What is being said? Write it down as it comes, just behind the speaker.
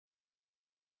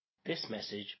This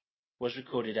message was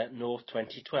recorded at North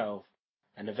 2012,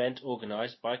 an event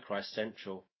organised by Christ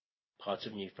Central, part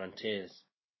of New Frontiers.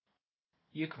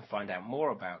 You can find out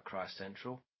more about Christ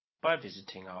Central by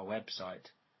visiting our website,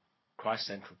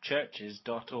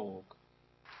 christcentralchurches.org.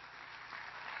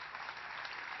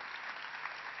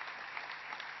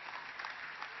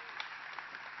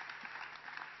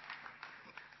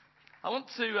 I want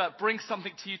to bring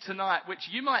something to you tonight which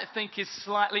you might think is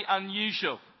slightly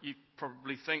unusual. You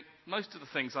probably think most of the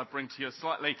things I bring to you are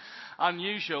slightly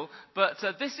unusual, but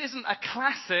this isn't a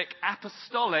classic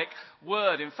apostolic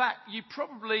word. In fact, you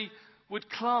probably would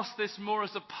class this more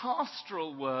as a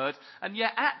pastoral word, and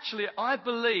yet actually I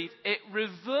believe it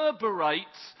reverberates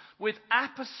with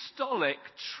apostolic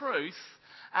truth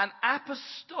and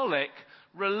apostolic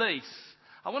release.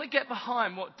 I want to get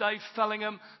behind what Dave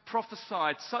Fellingham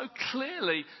prophesied so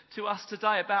clearly to us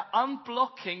today about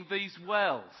unblocking these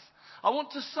wells. I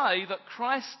want to say that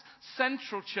Christ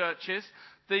Central churches,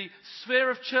 the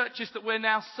sphere of churches that we're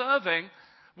now serving,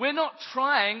 we're not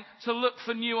trying to look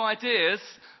for new ideas.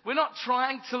 We're not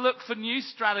trying to look for new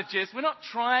strategies. We're not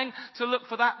trying to look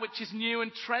for that which is new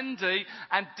and trendy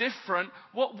and different.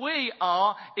 What we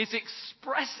are is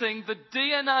expressing the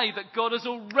DNA that God has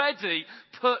already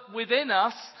put within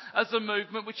us as a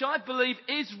movement, which I believe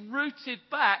is rooted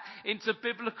back into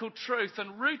biblical truth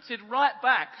and rooted right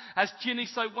back, as Ginny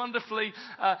so wonderfully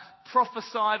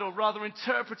prophesied, or rather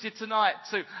interpreted tonight,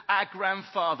 to our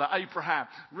grandfather Abraham.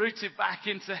 Rooted back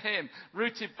into him,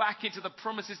 rooted back into the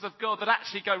promises of God that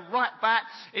actually go right back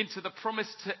into the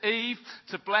promise to Eve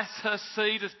to bless her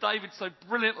seed, as David so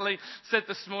brilliantly said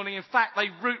this morning. In fact, they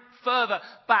root further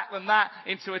back than that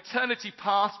into eternity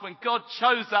past when God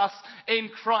chose us in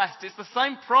Christ. It's the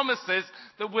same promises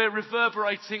that we're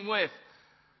reverberating with.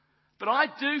 But I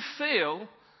do feel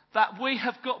that we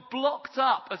have got blocked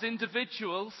up as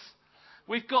individuals.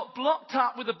 We've got blocked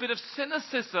up with a bit of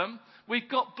cynicism. We've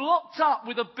got blocked up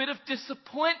with a bit of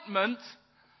disappointment.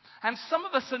 And some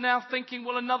of us are now thinking,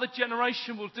 well, another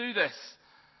generation will do this.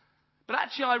 But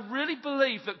actually, I really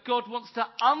believe that God wants to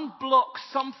unblock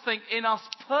something in us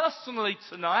personally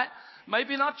tonight,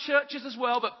 maybe in our churches as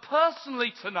well, but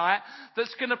personally tonight,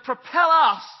 that's going to propel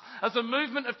us as a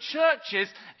movement of churches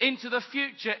into the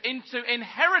future, into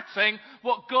inheriting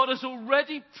what God has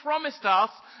already promised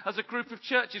us as a group of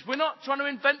churches. We're not trying to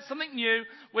invent something new.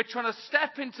 We're trying to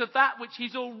step into that which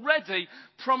He's already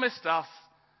promised us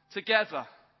together.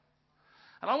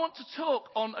 And I want to talk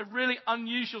on a really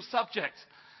unusual subject.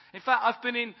 In fact, I've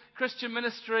been in Christian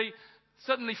ministry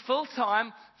certainly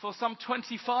full-time for some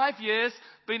 25 years,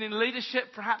 been in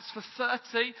leadership perhaps for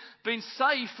 30, been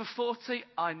saved for 40,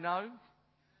 I know.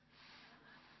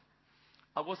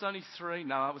 I was only 3,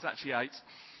 no, I was actually 8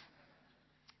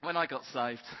 when I got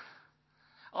saved.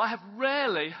 I have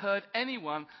rarely heard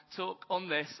anyone talk on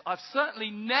this. I've certainly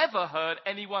never heard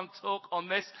anyone talk on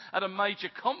this at a major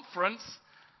conference.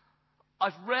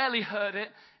 I've rarely heard it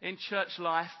in church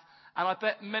life. And I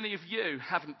bet many of you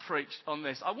haven't preached on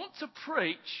this. I want to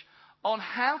preach on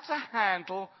how to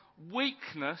handle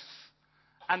weakness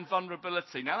and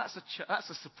vulnerability. Now, that's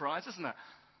a surprise, isn't it?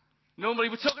 Normally,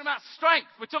 we're talking about strength.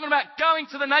 We're talking about going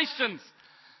to the nations.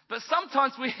 But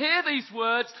sometimes we hear these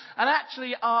words, and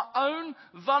actually our own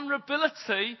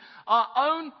vulnerability, our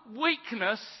own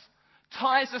weakness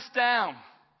ties us down.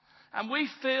 And we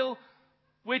feel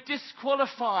we're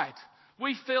disqualified.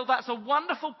 We feel that's a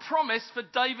wonderful promise for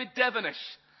David Devenish.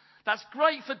 That's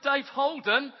great for Dave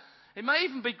Holden. It may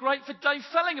even be great for Dave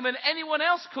Fellingham and anyone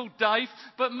else called Dave,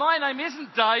 but my name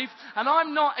isn't Dave, and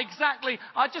I'm not exactly,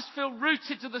 I just feel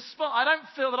rooted to the spot. I don't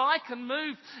feel that I can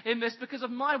move in this because of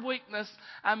my weakness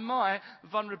and my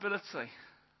vulnerability.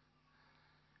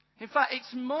 In fact,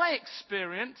 it's my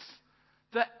experience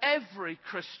that every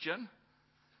Christian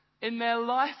in their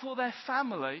life or their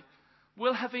family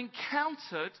will have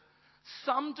encountered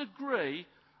some degree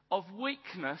of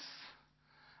weakness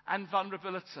and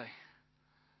vulnerability.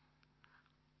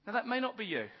 Now, that may not be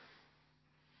you.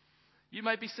 You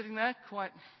may be sitting there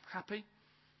quite happy,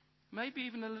 maybe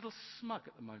even a little smug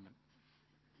at the moment.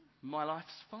 My life's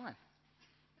fine.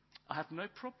 I have no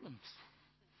problems.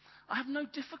 I have no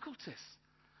difficulties.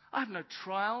 I have no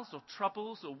trials or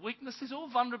troubles or weaknesses or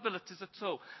vulnerabilities at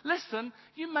all. Listen,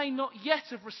 you may not yet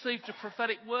have received a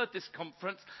prophetic word this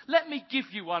conference. Let me give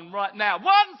you one right now.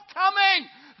 One's coming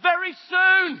very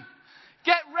soon.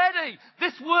 Get ready.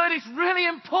 This word is really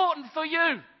important for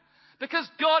you, because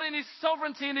God in His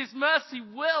sovereignty and His mercy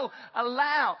will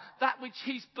allow that which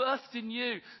He's birthed in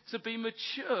you to be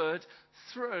matured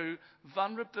through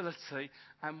vulnerability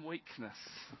and weakness.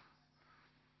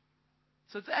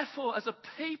 So therefore, as a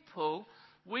people,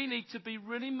 We need to be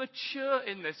really mature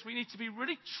in this. We need to be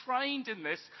really trained in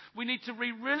this. We need to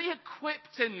be really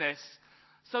equipped in this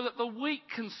so that the weak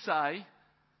can say,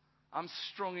 I'm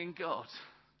strong in God.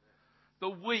 The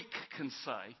weak can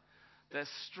say they're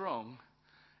strong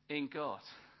in God.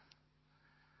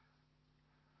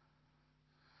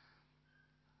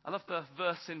 I love the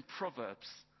verse in Proverbs.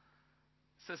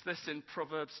 It says this in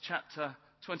Proverbs chapter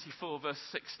 24, verse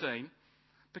 16.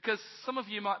 Because some of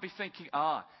you might be thinking,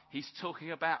 he's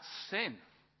talking about sin.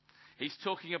 He's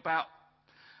talking about,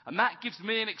 and that gives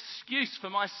me an excuse for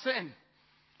my sin.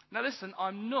 Now listen,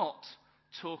 I'm not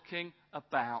talking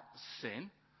about sin.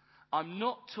 I'm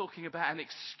not talking about an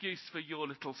excuse for your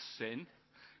little sin,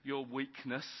 your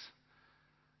weakness.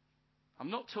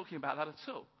 I'm not talking about that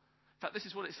at all. In fact, this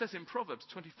is what it says in Proverbs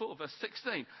 24, verse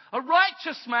 16. A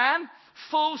righteous man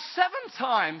falls 7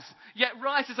 times, yet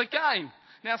rises again.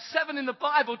 Now, 7 in the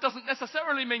Bible doesn't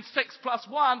necessarily mean 6 plus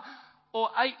 1 or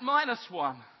 8 minus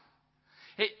 1.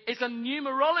 It is a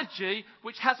numerology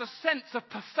which has a sense of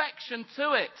perfection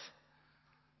to it.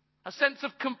 A sense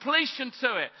of completion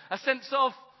to it. A sense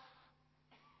of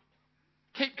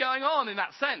keep going on in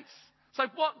that sense. So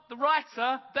what the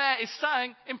writer there is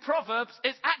saying in Proverbs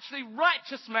is actually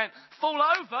righteous men fall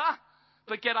over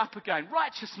but get up again.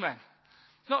 Righteous men.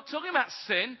 It's not talking about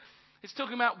sin. It's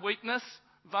talking about weakness,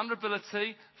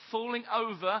 vulnerability, falling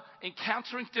over,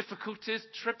 encountering difficulties,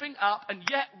 tripping up and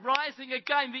yet rising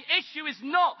again. The issue is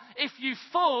not if you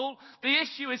fall. The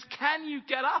issue is can you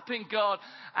get up in God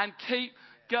and keep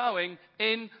going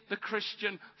in the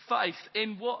Christian faith,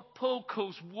 in what Paul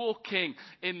calls walking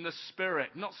in the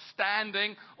Spirit. Not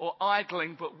standing or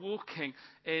idling, but walking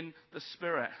in the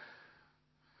Spirit.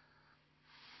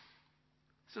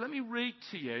 So let me read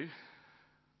to you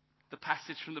the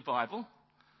passage from the Bible.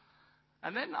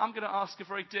 And then I'm going to ask a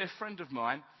very dear friend of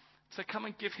mine to come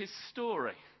and give his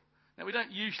story. Now, we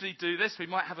don't usually do this. We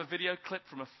might have a video clip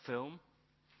from a film.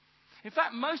 In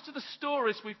fact, most of the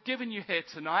stories we've given you here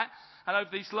tonight and over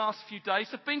these last few days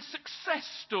have been success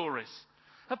stories,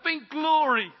 have been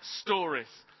glory stories,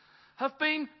 have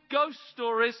been ghost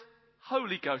stories,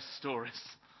 Holy Ghost stories.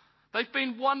 They've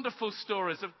been wonderful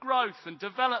stories of growth and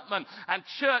development and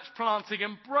church planting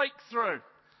and breakthrough.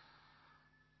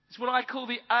 It's what I call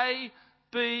the A,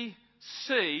 B,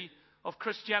 C of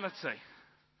Christianity.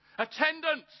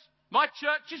 Attendance. My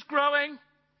church is growing.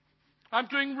 I'm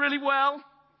doing really well.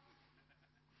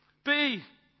 B,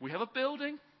 we have a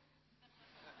building.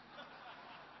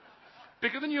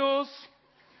 Bigger than yours.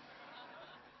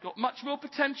 Got much more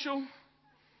potential.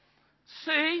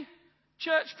 C,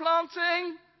 church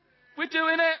planting. We're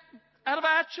doing it out of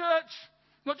our church.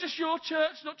 Not just your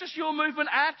church, not just your movement,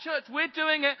 our church. We're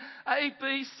doing it. A,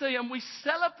 B, C. And we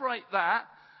celebrate that.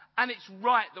 And it's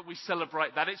right that we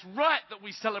celebrate that. It's right that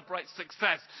we celebrate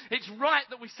success. It's right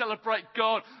that we celebrate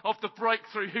God of the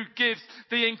breakthrough who gives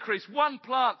the increase. One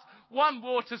plants, one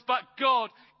waters, but God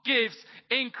gives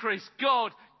increase.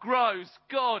 God grows.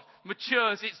 God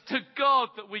matures. It's to God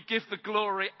that we give the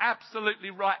glory.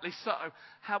 Absolutely rightly so.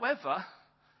 However,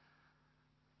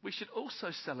 we should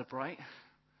also celebrate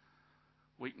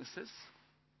weaknesses,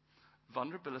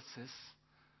 vulnerabilities,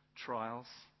 trials,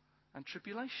 and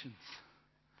tribulations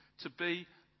to be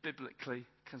biblically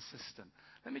consistent.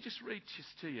 Let me just read this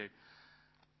to you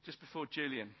just before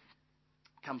Julian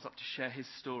comes up to share his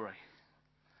story.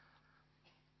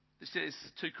 This is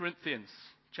 2 Corinthians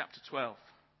chapter 12.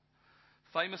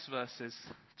 Famous verses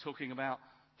talking about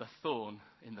the thorn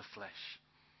in the flesh.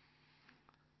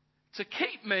 To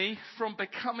keep me from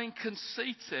becoming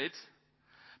conceited,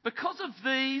 because of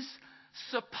these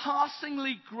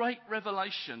surpassingly great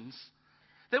revelations,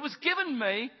 there was given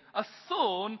me a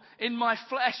thorn in my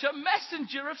flesh, a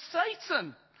messenger of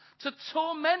Satan to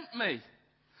torment me.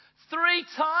 3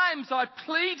 times I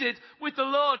pleaded with the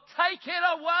Lord, take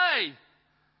it away.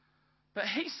 But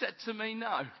he said to me,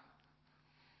 no.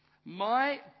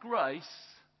 My grace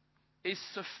is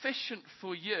sufficient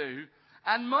for you,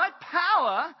 and my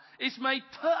power is made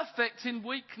perfect in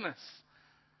weakness.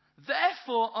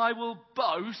 Therefore I will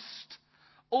boast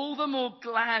all the more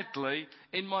gladly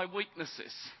in my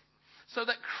weaknesses, so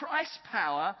that Christ's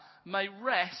power may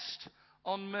rest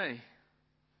on me.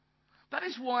 That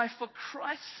is why, for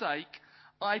Christ's sake,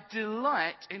 I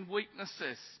delight in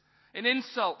weaknesses, in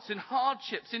insults, in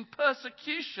hardships, in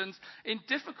persecutions, in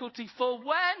difficulty. For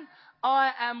when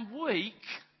I am weak,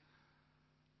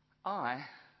 I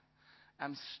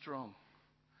am strong.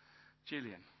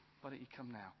 Julian, why don't you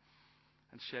come now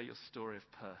and share your story of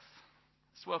Perth?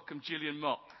 Let's welcome Julian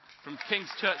Mott from King's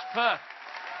Church, Perth.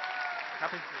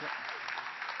 Happy? Yeah.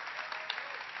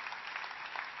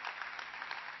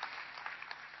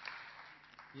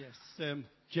 Yes,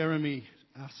 Jeremy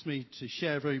asked me to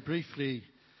share very briefly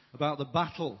about the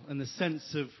battle and the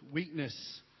sense of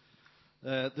weakness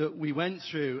that we went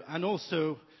through, and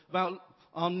also about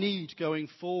our need going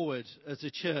forward as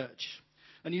a church.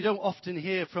 And you don't often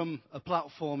hear from a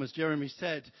platform, as Jeremy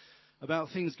said,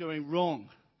 about things going wrong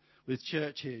with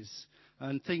churches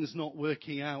and things not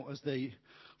working out as they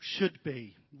should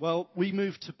be. Well, we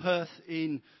moved to Perth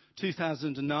in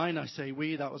 2009. I say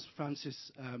we, that was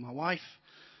Frances, my wife,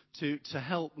 to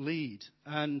help lead.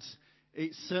 And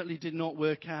it certainly did not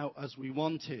work out as we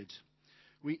wanted.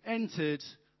 We entered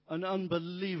an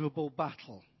unbelievable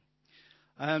battle.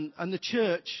 And the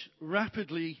church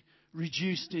rapidly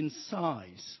reduced in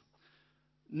size.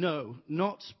 No,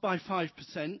 not by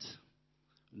 5%,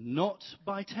 not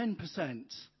by 10%,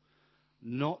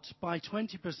 not by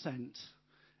 20%.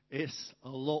 It's a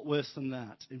lot worse than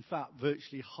that. In fact,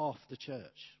 virtually half the church.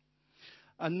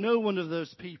 And no one of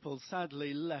those people,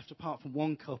 sadly, left, apart from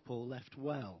one couple, left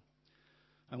well.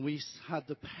 And we had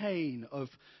the pain of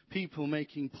people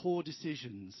making poor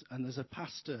decisions. And there's a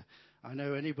pastor, I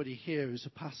know anybody here who's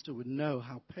a pastor would know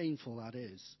how painful that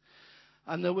is.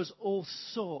 And there was all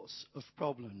sorts of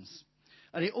problems.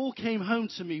 And it all came home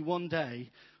to me one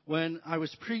day when I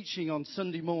was preaching on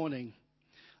Sunday morning.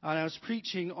 And I was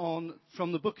preaching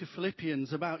from the book of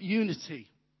Philippians about unity.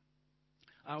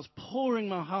 I was pouring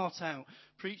my heart out,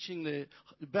 preaching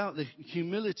about the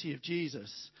humility of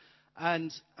Jesus.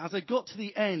 And as I got to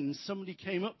the end, somebody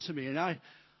came up to me, and I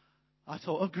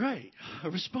thought, oh, great, a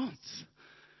response.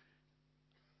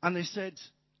 And they said,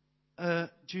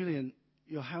 Julian,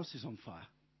 your house is on fire.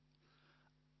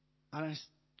 And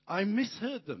I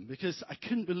misheard them because I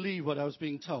couldn't believe what I was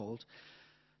being told.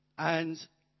 And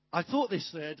I thought they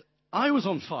said I was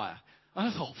on fire. And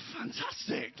I thought,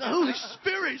 fantastic, the Holy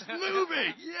Spirit's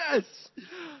moving, yes.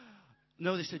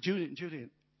 No, they said, Julian,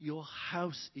 your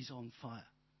house is on fire.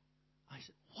 I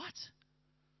said, what?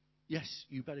 Yes,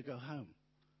 you better go home.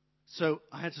 So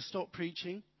I had to stop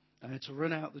preaching. I had to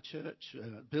run out the church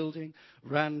building,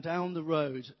 ran down the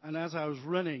road. And as I was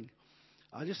running,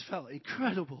 I just felt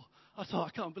incredible. I thought,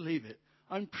 I can't believe it.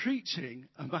 I'm preaching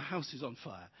and my house is on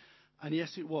fire. And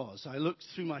yes, it was. I looked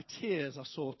through my tears. I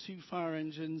saw 2 fire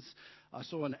engines. I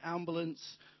saw an ambulance,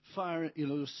 fire,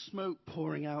 smoke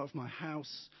pouring out of my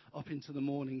house up into the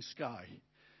morning sky.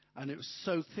 And it was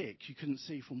so thick you couldn't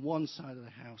see from one side of the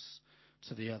house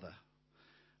to the other.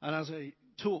 And as I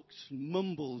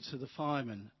mumbled to the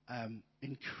firemen,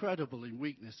 incredible in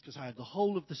weakness, because I had the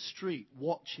whole of the street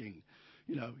watching.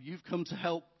 You've come to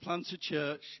help plant a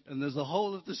church, and there's the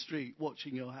whole of the street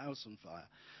watching your house on fire.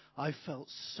 I felt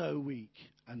so weak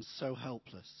and so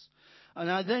helpless. And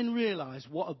I then realized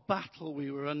what a battle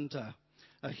we were under.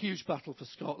 A huge battle for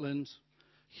Scotland,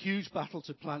 huge battle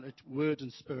to plant a Word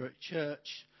and Spirit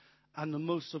church, and the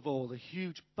most of all, the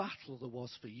huge battle there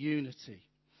was for unity.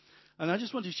 And I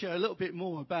just want to share a little bit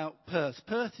more about Perth.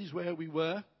 Perth is where we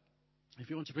were. If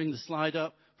you want to bring the slide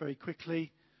up very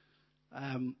quickly.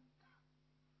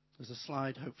 There's a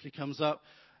slide, hopefully comes up.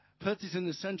 Perth is in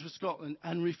the centre of Scotland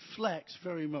and reflects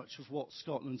very much of what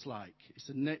Scotland's like. It's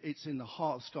in the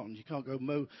heart of Scotland. You can't go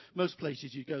most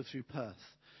places you go through Perth.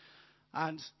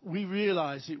 And we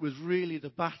realised it was really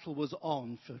the battle was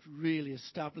on for really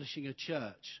establishing a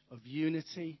church of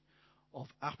unity, of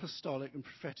apostolic and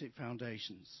prophetic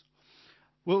foundations.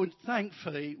 Well,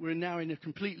 thankfully, we're now in a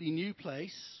completely new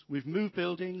place. We've moved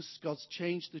buildings. God's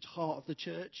changed the heart of the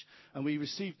church. And we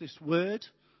received this word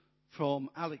from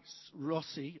Alan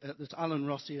Rossi at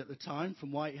the time,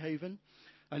 from Whitehaven.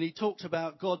 And he talked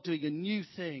about God doing a new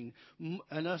thing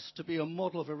and us to be a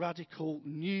model of a radical,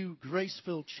 new,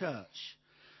 grace-filled church.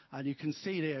 And you can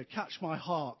see there, catch my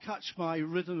heart, catch my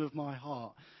rhythm of my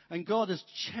heart. And God has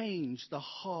changed the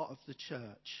heart of the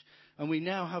church. And we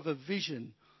now have a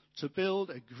vision to build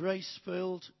a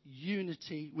grace-filled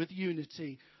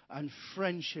unity and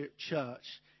friendship church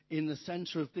in the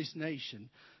center of this nation,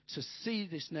 to see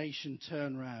this nation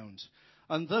turn round.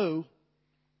 And though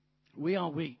we are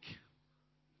weak,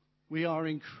 we are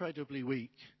incredibly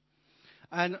weak.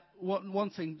 And one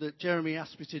thing that Jeremy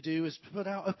asked me to do is to put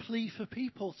out a plea for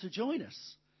people to join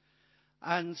us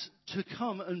and to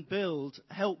come and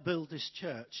help build this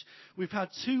church. We've had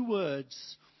 2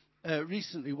 words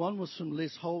recently. One was from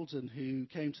Liz Holden, who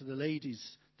came to the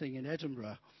ladies' thing in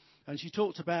Edinburgh. And she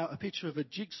talked about a picture of a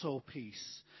jigsaw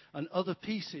piece and other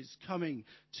pieces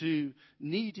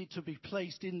needed to be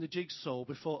placed in the jigsaw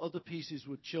before other pieces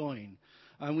would join.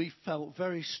 And we felt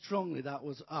very strongly that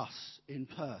was us in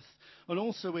Perth. And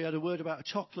also we had a word about a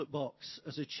chocolate box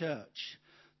as a church,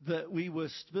 that we were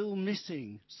still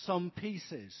missing some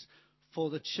pieces for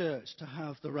the church to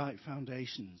have the right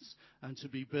foundations and to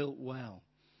be built well.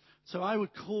 So I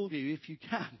would call you, if you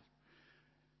can,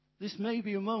 this may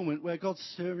be a moment where God's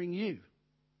stirring you.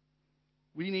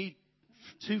 We need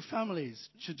 2 families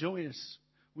to join us.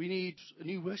 We need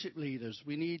new worship leaders.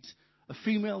 We need a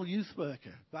female youth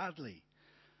worker badly.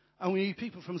 And we need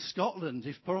people from Scotland,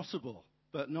 if possible,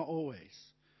 but not always.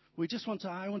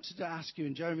 I wanted to ask you,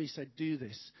 and Jeremy said, do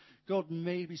this. God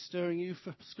may be stirring you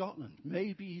for Scotland.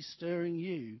 Maybe he's stirring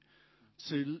you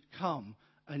to come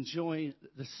and join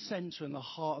the centre and the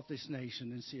heart of this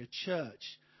nation and see a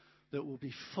church that will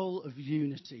be full of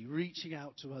unity, reaching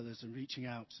out to others and reaching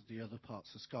out to the other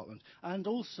parts of Scotland, and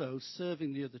also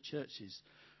serving the other churches,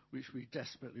 which we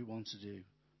desperately want to do.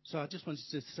 So I just wanted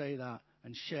to say that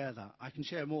and share that. I can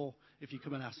share more if you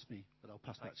come and ask me, but I'll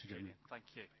pass back to Julian. Thank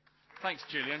you. Thanks,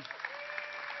 Julian.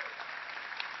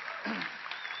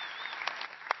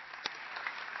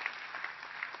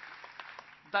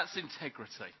 That's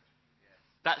integrity.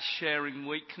 That's sharing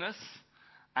weakness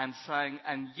and saying,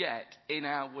 and yet in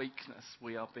our weakness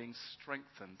we are being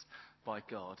strengthened by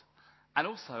God. And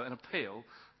also an appeal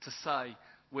to say,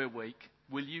 we're weak,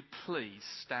 will you please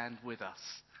stand with us?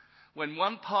 When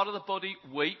one part of the body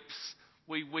weeps,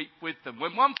 we weep with them.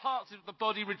 When one part of the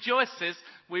body rejoices,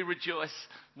 we rejoice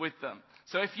with them.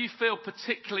 So if you feel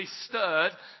particularly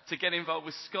stirred to get involved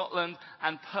with Scotland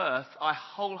and Perth, I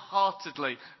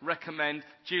wholeheartedly recommend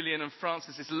Julian and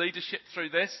Francis's leadership through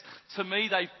this. To me,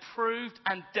 they've proved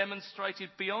and demonstrated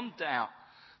beyond doubt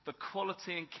the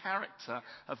quality and character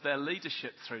of their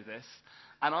leadership through this.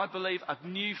 And I believe a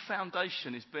new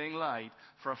foundation is being laid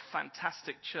for a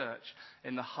fantastic church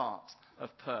in the heart of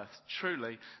Perth.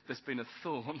 Truly, there's been a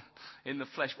thorn in the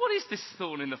flesh. What is this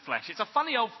thorn in the flesh? It's a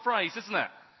funny old phrase, isn't it?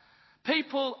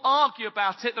 People argue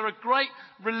about it. There are great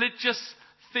religious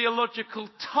theological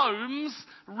tomes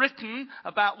written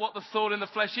about what the thorn in the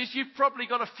flesh is. You've probably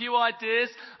got a few ideas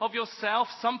of yourself.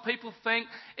 Some people think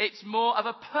it's more of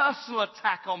a personal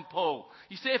attack on Paul.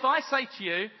 You see, if I say to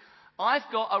you, I've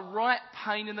got a right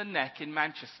pain in the neck in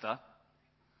Manchester,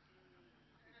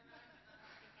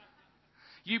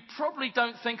 you probably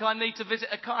don't think I need to visit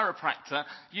a chiropractor.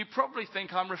 You probably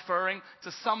think I'm referring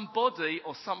to somebody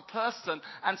or some person.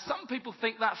 And some people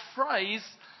think that phrase,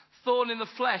 thorn in the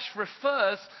flesh,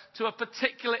 refers to a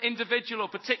particular individual or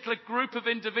particular group of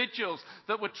individuals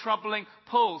that were troubling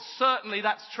Paul. Certainly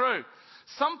that's true.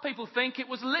 Some people think it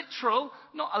was literal,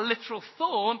 not a literal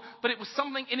thorn, but it was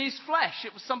something in his flesh.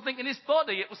 It was something in his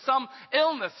body. It was some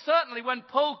illness. Certainly when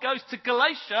Paul goes to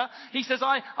Galatia, he says,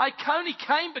 I only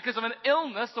came because of an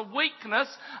illness, a weakness.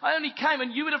 I only came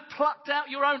and you would have plucked out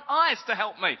your own eyes to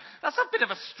help me. That's a bit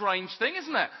of a strange thing,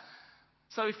 isn't it?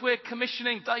 So if we're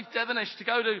commissioning Dave Devenish to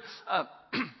go to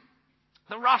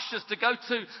the Russias, to go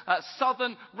to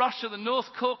southern Russia, the North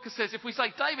Caucasus, if we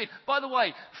say, David, by the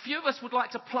way, a few of us would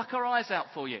like to pluck our eyes out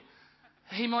for you.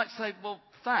 He might say, well,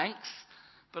 thanks,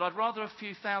 but I'd rather a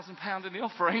few £1,000 in the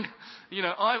offering. You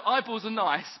know, eyeballs are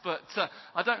nice, but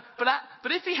I don't.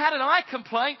 But if he had an eye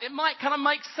complaint, it might kind of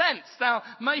make sense. Now,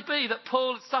 maybe that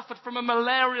Paul had suffered from a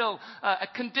malarial a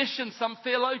condition, some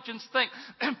theologians think.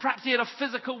 Perhaps he had a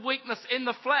physical weakness in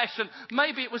the flesh, and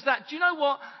maybe it was that. Do you know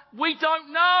what? We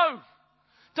don't know.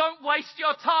 Don't waste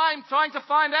your time trying to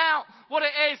find out what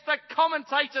it is. The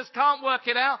commentators can't work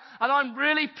it out. And I'm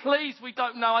really pleased we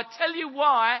don't know. I tell you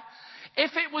why.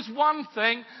 If it was one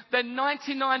thing, then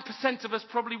 99% of us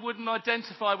probably wouldn't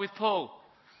identify with Paul.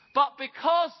 But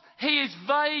because he is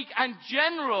vague and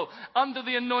general under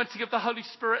the anointing of the Holy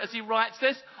Spirit as he writes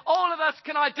this, all of us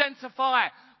can identify.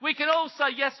 We can all say,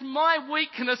 yes, my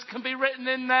weakness can be written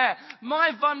in there.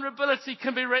 My vulnerability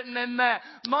can be written in there.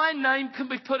 My name can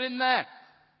be put in there.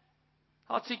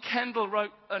 R.T. Kendall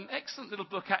wrote an excellent little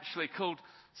book, actually, called,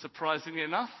 surprisingly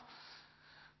enough,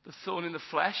 The Thorn in the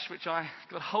Flesh, which I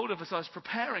got hold of as I was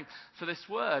preparing for this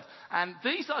word. And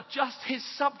these are just his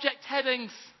subject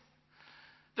headings.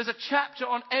 There's a chapter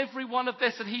on every one of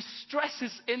this, and he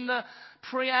stresses in the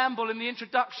preamble, in the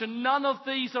introduction, none of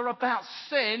these are about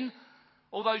sin,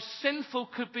 although sinful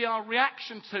could be our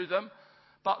reaction to them.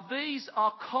 But these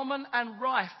are common and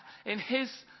rife in his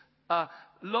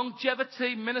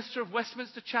longevity, minister of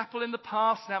Westminster Chapel in the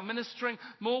past, now ministering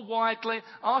more widely.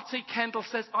 R.T. Kendall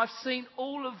says, I've seen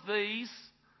all of these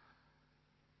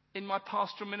in my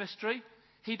pastoral ministry.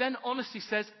 He then honestly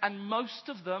says, and most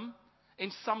of them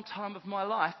in some time of my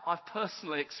life, I've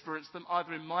personally experienced them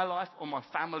either in my life or my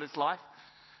family's life.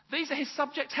 These are his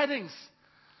subject headings.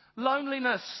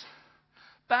 Loneliness,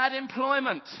 bad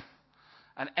employment,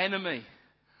 an enemy,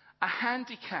 a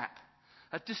handicap,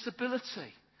 a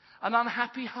disability, an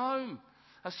unhappy home,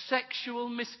 a sexual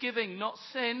misgiving, not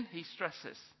sin, he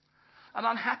stresses, an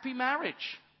unhappy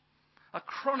marriage, a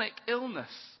chronic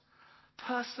illness,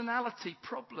 personality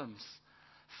problems,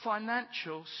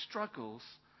 financial struggles,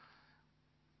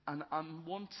 an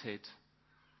unwanted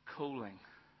calling.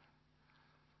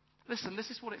 Listen, this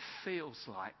is what it feels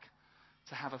like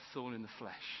to have a thorn in the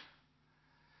flesh.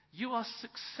 You are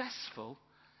successful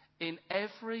in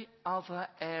every other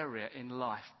area in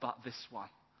life but this one.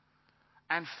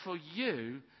 And for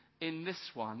you, in this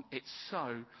one, it's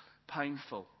so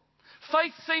painful.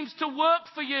 Faith seems to work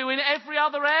for you in every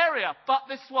other area but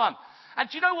this one. And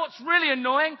do you know what's really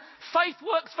annoying? Faith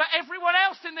works for everyone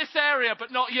else in this area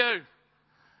but not you.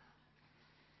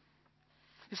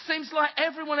 It seems like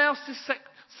everyone else is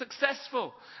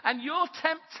successful. And your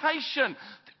temptation,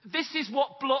 this is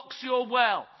what blocks your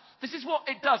well. This is what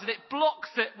it does. And it blocks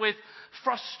it with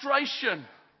frustration,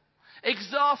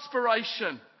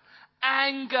 exasperation,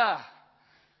 anger,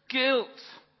 guilt,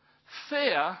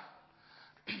 fear,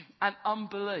 and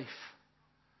unbelief.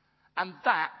 And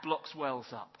that blocks wells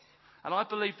up. And I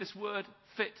believe this word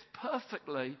fits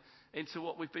perfectly into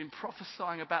what we've been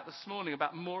prophesying about this morning,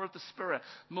 about more of the Spirit,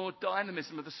 more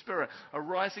dynamism of the Spirit, a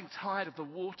rising tide of the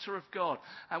water of God.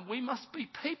 And we must be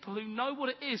people who know what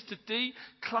it is to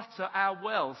declutter our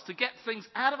wells, to get things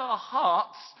out of our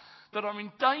hearts that are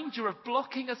in danger of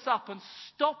blocking us up and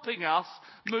stopping us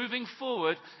moving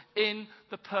forward in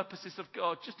the purposes of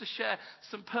God. Just to share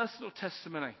some personal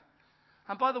testimony.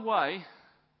 And by the way,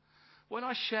 when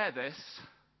I share this,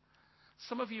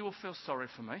 some of you will feel sorry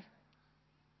for me.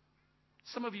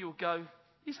 Some of you will go,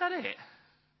 is that it?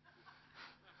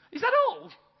 Is that all?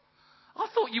 I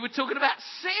thought you were talking about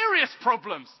serious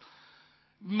problems.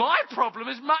 My problem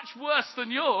is much worse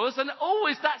than yours, and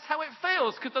always that's how it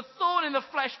feels, because the thorn in the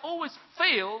flesh always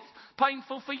feels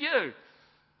painful for you.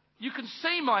 You can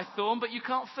see my thorn, but you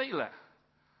can't feel it.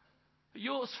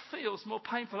 Yours feels more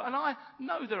painful. And I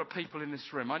know there are people in this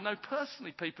room, I know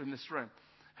personally people in this room,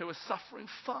 who are suffering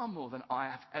far more than I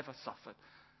have ever suffered.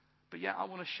 But yet I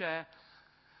want to share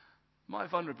my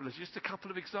vulnerability. Just a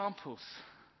couple of examples.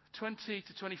 20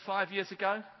 to 25 years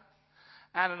ago,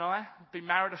 Anne and I, been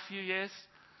married a few years,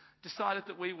 decided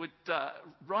that we would,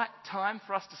 right time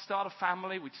for us to start a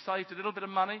family. We'd saved a little bit of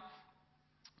money,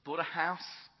 bought a house,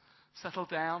 settled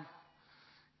down,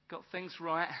 got things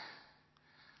right,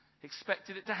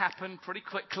 expected it to happen pretty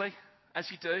quickly,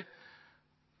 as you do.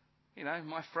 You know,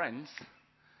 my friends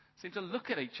seem to look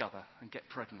at each other and get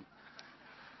pregnant.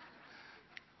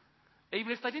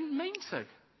 Even if they didn't mean to.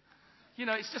 You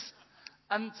know, it's just...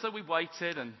 And so we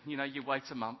waited, and, you know, you wait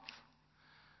a month.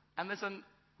 And there's a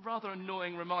rather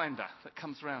annoying reminder that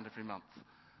comes around every month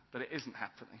that it isn't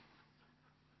happening.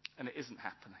 And it isn't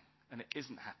happening. And it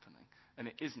isn't happening. And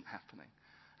it isn't happening.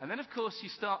 And then, of course, you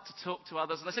start to talk to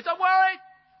others, and they say, don't worry,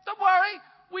 don't worry.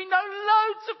 We know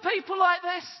loads of people like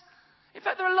this. In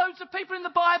fact, there are loads of people in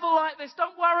the Bible like this.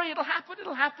 Don't worry, it'll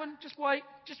happen. Just wait.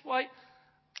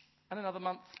 And another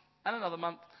month. And another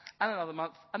month, and another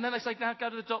month. And then they say, now go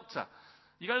to the doctor.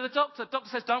 You go to the doctor. The doctor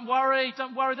says, don't worry.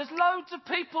 There's loads of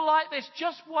people like this.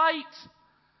 Just wait.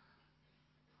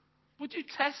 Would you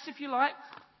test if you like?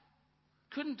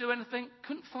 Couldn't do anything.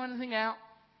 Couldn't find anything out.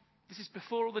 This is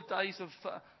before all the days of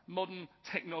modern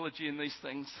technology and these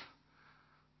things.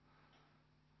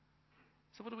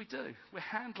 So what do? We're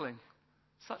handling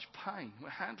such pain. We're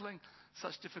handling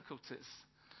such difficulties.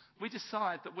 We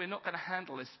decide that we're not going to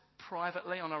handle this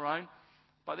privately on our own.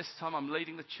 By this time, I'm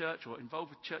leading the church or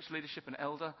involved with church leadership and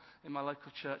elder in my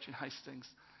local church in Hastings.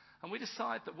 And we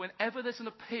decide that whenever there's an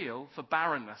appeal for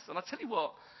barrenness, and I tell you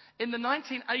what, in the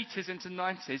 1980s into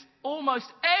 90s, almost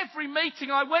every meeting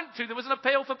I went to, there was an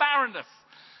appeal for barrenness.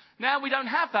 Now we don't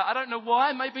have that. I don't know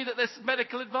why. Maybe that there's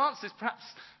medical advances. Perhaps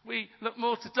we look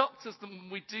more to doctors than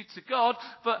we do to God.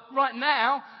 But right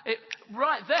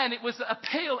then, it was an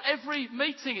appeal every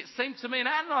meeting, it seemed to me. And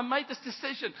Anne and I made this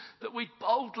decision that we'd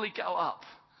boldly go up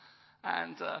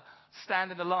and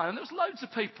stand in the line. And there was loads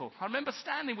of people. I remember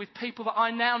standing with people that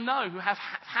I now know who have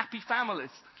happy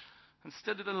families. And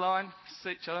stood in the line,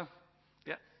 see each other.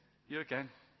 Yeah, you again.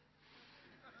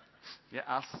 Yeah,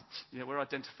 us. Yeah, we're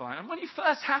identifying. And when it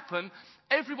first happened,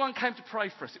 everyone came to pray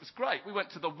for us. It was great. We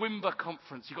went to the Wimber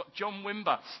conference. You got John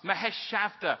Wimber, Mahesh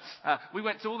Shavda. We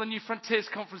went to all the New Frontiers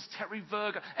conference, Terry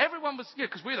Verga. Everyone was,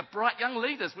 because we're the bright young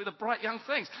leaders. We're the bright young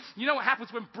things. You know what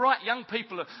happens when bright young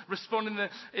people are responding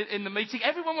in the meeting?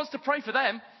 Everyone wants to pray for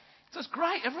them. So it's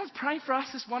great. Everyone's praying for us.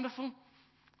 It's wonderful.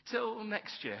 Till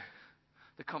next year.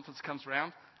 The conference comes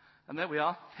round. And there we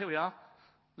are. Here we are.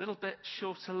 A little bit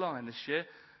shorter line this year.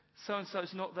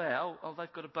 So-and-so's not there. Oh,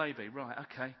 they've got a baby. Right,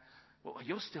 okay. Well,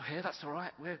 you're still here. That's all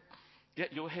right.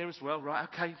 You're here as well. Right,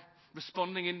 okay.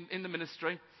 Responding in the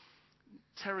ministry.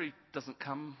 Terry doesn't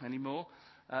come anymore.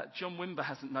 John Wimber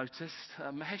hasn't noticed.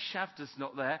 Mahesh Shavda's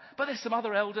not there. But there's some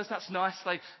other elders. That's nice.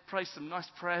 They pray some nice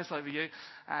prayers over you.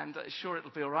 And sure,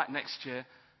 it'll be all right next year.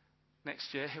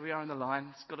 Next year, here we are in the line.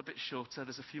 It's got a bit shorter.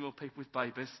 There's a few more people with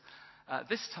babies.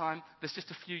 This time, there's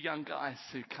just a few young guys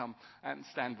who come and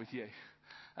stand with you.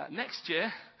 Next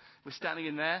year, we're standing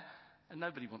in there and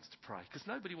nobody wants to pray because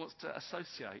nobody wants to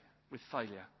associate with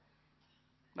failure.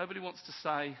 Nobody wants to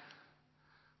say,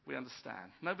 we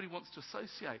understand. Nobody wants to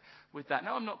associate with that.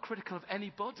 Now, I'm not critical of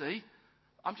anybody.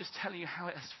 I'm just telling you how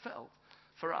it has felt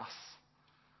for us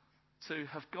to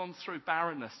have gone through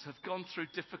barrenness, to have gone through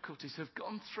difficulties, to have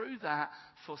gone through that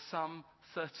for some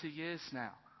 30 years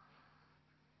now.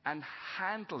 And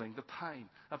handling the pain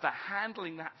of that,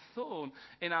 handling that thorn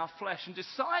in our flesh and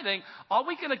deciding, are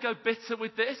we going to go bitter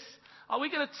with this? Are we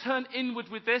going to turn inward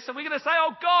with this? Are we going to say,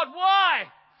 oh God, why?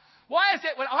 Why is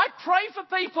it when I pray for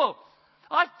people,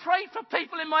 I've prayed for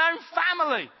people in my own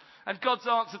family and God's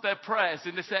answered their prayers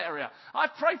in this area.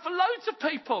 I've prayed for loads of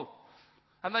people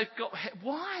and they've got hit.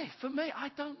 Why? For me,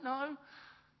 I don't know.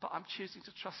 But I'm choosing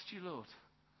to trust you, Lord.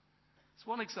 It's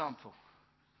one example.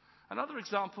 Another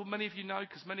example, many of you know,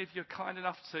 because many of you are kind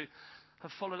enough to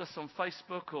have followed us on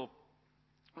Facebook or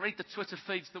read the Twitter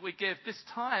feeds that we give. This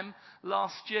time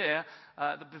last year,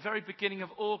 at the very beginning of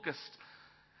August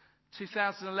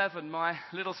 2011, my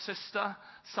little sister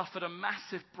suffered a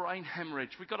massive brain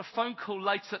hemorrhage. We got a phone call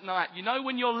late at night. You know,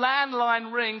 when your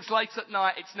landline rings late at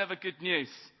night, it's never good news.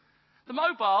 The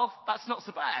mobile, that's not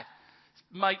so bad.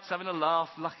 Mates having a laugh,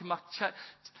 lucky muck chat.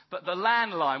 But the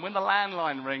landline, when the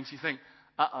landline rings, you think,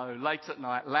 uh-oh, late at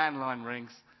night, landline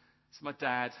rings. It's my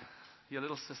dad, your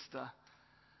little sister,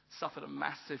 suffered a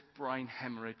massive brain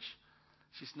hemorrhage.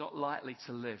 She's not likely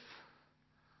to live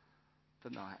the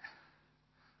night.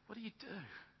 What do you do?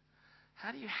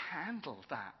 How do you handle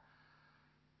that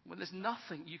when there's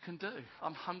nothing you can do?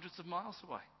 I'm hundreds of miles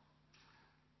away.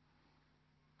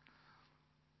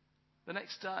 The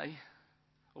next day,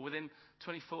 or within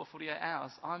 24, 48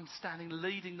 hours, I'm standing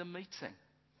leading the meeting.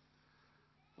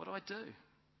 What do I do?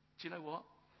 Do you know what?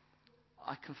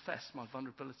 I confess my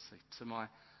vulnerability to my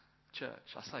church.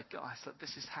 I say, guys, look,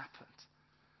 this has happened.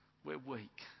 We're weak.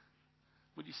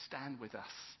 Will you stand with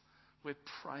us? We're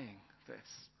praying this.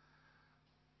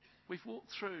 We've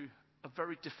walked through a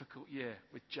very difficult year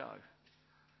with Jo.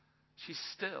 She's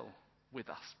still with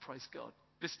us, praise God.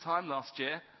 This time last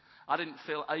year, I didn't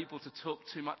feel able to talk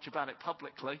too much about it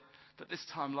publicly, but this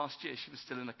time last year, she was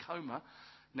still in a coma.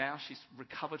 Now she's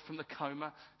recovered from the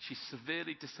coma. She's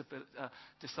severely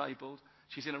disabled.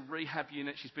 She's in a rehab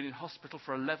unit. She's been in hospital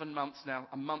for 11 months now,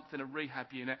 a month in a rehab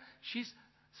unit. She's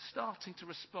starting to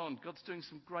respond. God's doing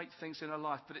some great things in her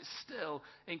life, but it's still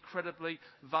incredibly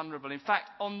vulnerable. In fact,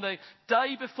 on the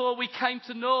day before we came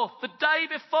to North, the day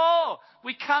before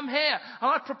we come here,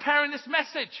 and I'm preparing this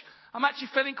message, I'm actually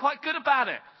feeling quite good about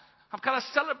it. I'm kind of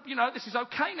celebrating, this is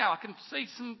okay now. I can see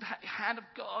some hand of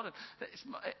God. And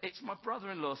it's my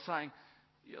brother-in-law saying,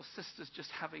 your sister's just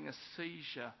having a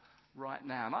seizure right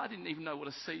now. And I didn't even know what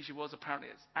a seizure was. Apparently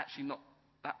it's actually not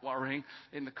that worrying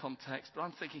in the context. But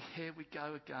I'm thinking, here we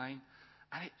go again.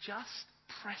 And it just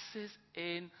presses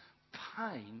in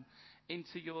pain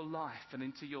into your life and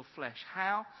into your flesh.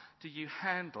 How do you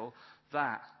handle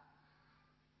that?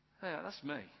 Yeah, that's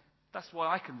me. That's why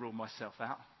I can rule myself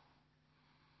out.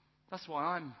 That's why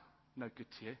I'm no good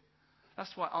to you.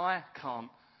 That's why I can't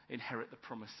inherit the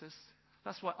promises.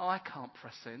 That's why I can't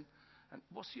press in. And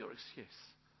what's your excuse?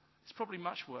 It's probably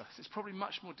much worse. It's probably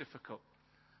much more difficult.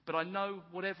 But I know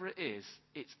whatever it is,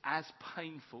 it's as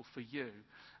painful for you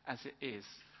as it is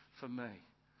for me.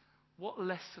 What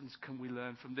lessons can we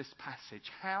learn from this passage?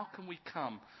 How can we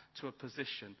come to a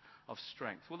position of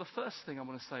strength? Well, the first thing I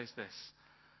want to say is this.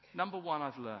 Number one,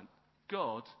 I've learned.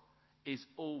 God is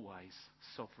always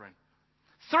sovereign.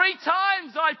 3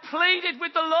 times I pleaded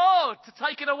with the Lord to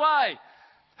take it away.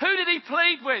 Who did he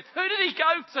plead with? Who did he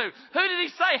go to? Who did he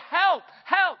say, help,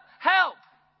 help, help?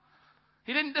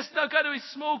 He didn't just go to his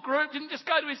small group, didn't just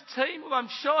go to his team. Well, I'm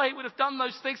sure he would have done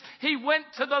those things. He went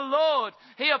to the Lord.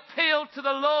 He appealed to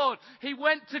the Lord. He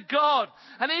went to God.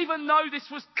 And even though this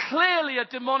was clearly a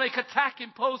demonic attack in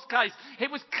Paul's case,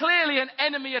 it was clearly an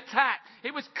enemy attack.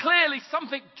 It was clearly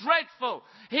something dreadful.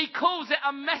 He calls it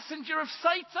a messenger of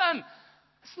Satan.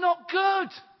 It's not good.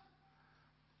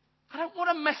 I don't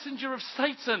want a messenger of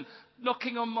Satan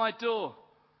knocking on my door.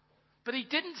 But he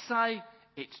didn't say,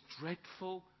 it's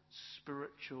dreadful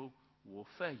spiritual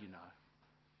warfare,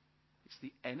 It's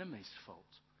the enemy's fault.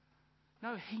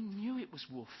 No, he knew it was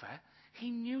warfare.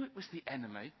 He knew it was the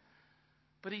enemy.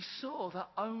 But he saw that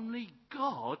only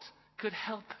God could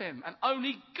help him, and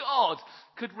only God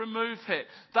could remove it.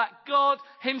 That God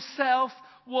himself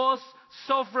was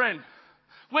sovereign.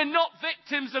 We're not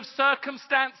victims of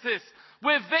circumstances.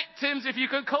 We're victims, if you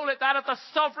can call it that, of the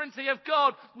sovereignty of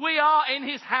God. We are in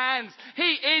his hands. He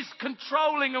is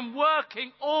controlling and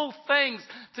working all things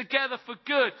together for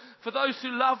good, for those who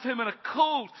love him and are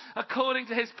called according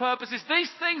to his purposes.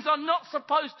 These things are not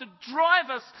supposed to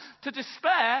drive us to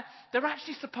despair. They're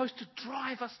actually supposed to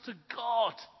drive us to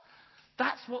God.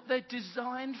 That's what they're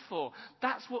designed for.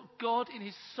 That's what God, in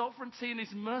his sovereignty and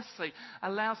his mercy,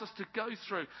 allows us to go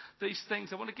through these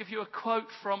things. I want to give you a quote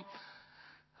from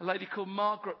a lady called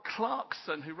Margaret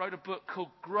Clarkson, who wrote a book called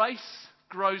Grace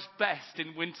Grows Best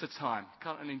in Wintertime.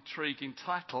 Kind of an intriguing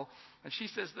title. And she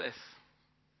says this: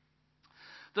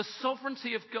 the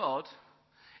sovereignty of God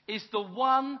is the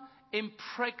one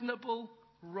impregnable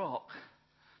rock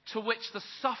to which the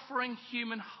suffering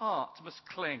human heart must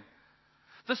cling.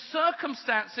 The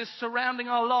circumstances surrounding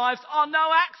our lives are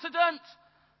no accident.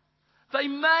 They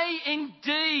may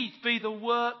indeed be the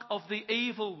work of the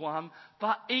evil one,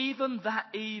 but even that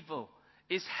evil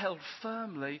is held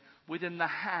firmly within the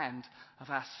hand of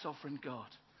our sovereign God.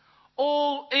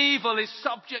 All evil is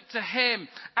subject to him,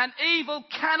 and evil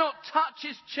cannot touch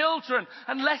his children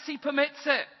unless he permits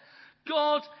it.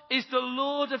 God is the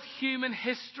Lord of human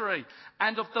history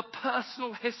and of the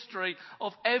personal history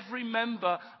of every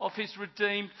member of his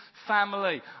redeemed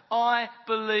family. I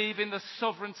believe in the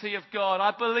sovereignty of God.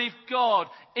 I believe God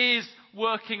is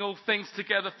working all things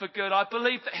together for good. I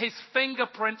believe that his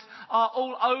fingerprints are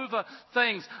all over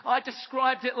things. I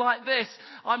described it like this: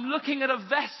 I'm looking at a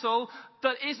vessel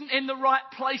that isn't in the right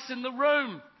place in the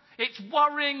room. It's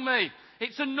worrying me.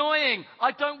 It's annoying.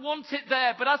 I don't want it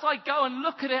there. But as I go and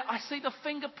look at it, I see the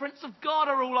fingerprints of God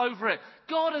are all over it.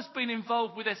 God has been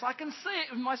involved with this. I can see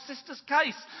it in my sister's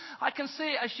case. I can see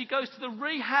it as she goes to the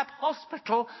rehab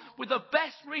hospital, with the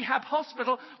best rehab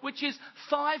hospital, which is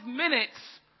 5 minutes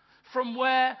from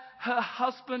where her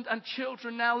husband and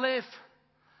children now live.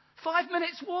 5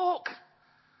 minutes walk.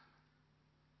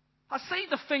 I see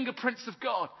the fingerprints of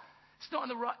God. It's not in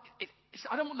the right...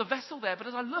 I don't want the vessel there, but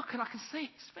as I look and I can see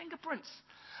his fingerprints.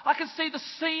 I can see the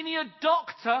senior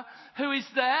doctor who is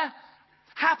there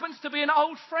happens to be an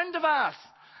old friend of ours.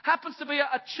 Happens to be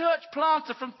a church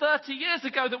planter from 30 years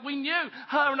ago that we knew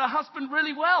her and her husband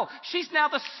really well. She's now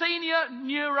the senior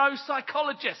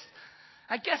neuropsychologist.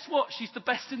 And guess what? She's the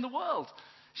best in the world.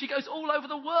 She goes all over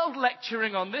the world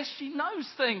lecturing on this. She knows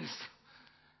things.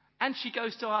 And she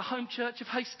goes to our home church of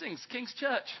Hastings, King's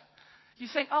Church. You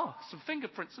think, oh, some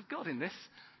fingerprints of God in this.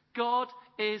 God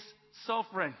is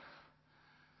sovereign.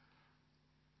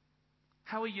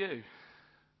 How are you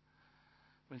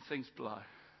when things blow?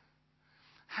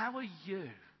 How are you?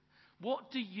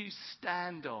 What do you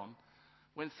stand on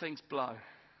when things blow?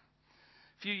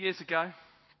 A few years ago,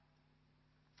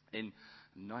 in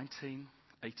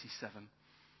 1987,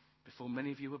 before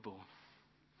many of you were born,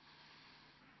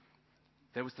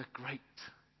 there was the great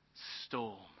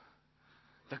storm.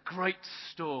 The great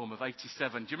storm of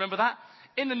 87. Do you remember that?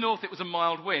 In the north, it was a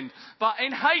mild wind. But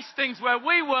in Hastings, where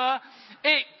we were,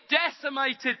 it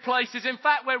decimated places. In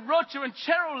fact, where Roger and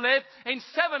Cheryl lived, in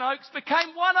Sevenoaks,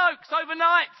 became One Oaks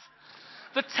overnight.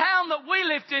 The town that we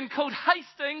lived in, called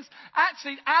Hastings,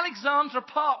 actually Alexandra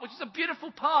Park, which is a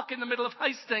beautiful park in the middle of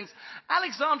Hastings.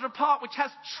 Alexandra Park, which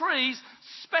has trees,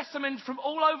 specimens from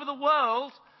all over the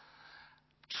world.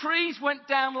 Trees went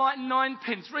down like 9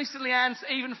 pins. Recently, Anne's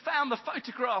even found the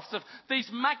photographs of these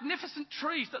magnificent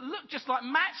trees that look just like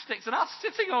matchsticks, and us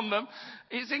sitting on them.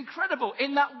 It's incredible.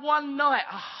 In that one night,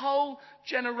 a whole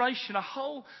generation, a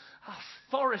whole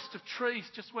forest of trees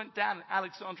just went down in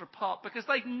Alexandra Park because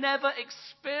they'd never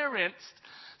experienced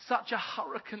such a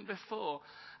hurricane before,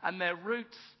 and their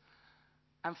roots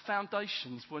and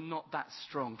foundations were not that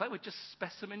strong. They were just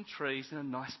specimen trees in a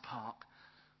nice park.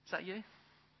 Is that you?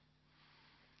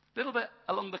 A little bit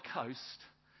along the coast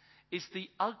is the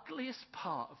ugliest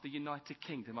part of the United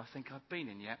Kingdom I think I've been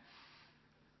in yet.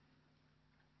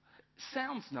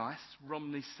 Sounds nice,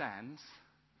 Romney Sands.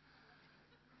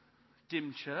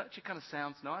 Dymchurch, it kind of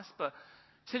sounds nice, but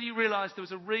till you realise there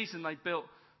was a reason they built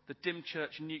the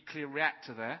Dymchurch nuclear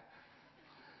reactor there,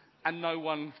 and no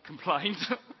one complained.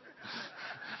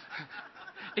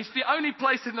 It's the only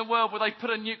place in the world where they put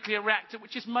a nuclear reactor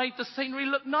which has made the scenery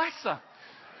look nicer.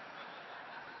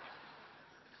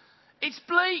 It's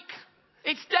bleak.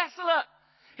 It's desolate.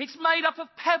 It's made up of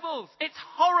pebbles. It's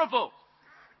horrible.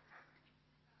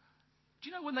 Do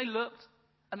you know when they looked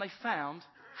and they found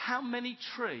how many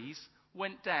trees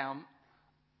went down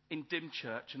in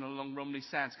Dymchurch and along Romney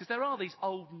Sands, because there are these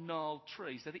old gnarled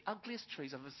trees. They're the ugliest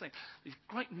trees I've ever seen. These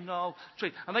great gnarled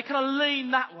trees. And they kind of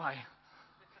lean that way.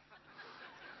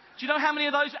 Do you know how many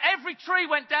of those? Every tree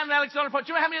went down in Alexandra Park.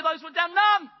 Do you know how many of those went down?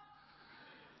 None!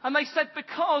 And they said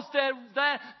because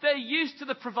they're used to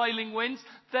the prevailing winds,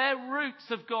 their roots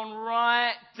have gone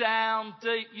right down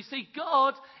deep. You see,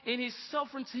 God, in his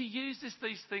sovereignty, uses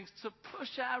these things to push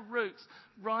our roots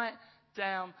right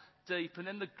down deep. And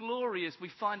then the glory is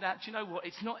we find out, do you know what?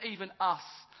 It's not even us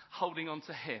holding on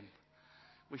to him.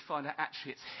 We find out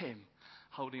actually it's him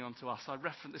holding on to us. I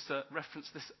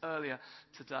referenced this earlier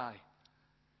today.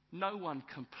 No one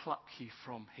can pluck you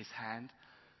from his hand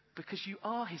because you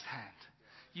are his hand.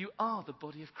 You are the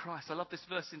body of Christ. I love this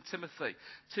verse in Timothy,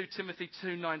 2 Timothy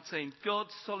 2:19.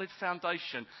 God's solid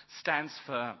foundation stands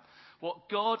firm. What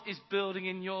God is building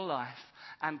in your life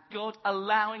and God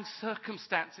allowing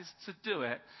circumstances to do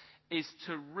it is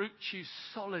to root you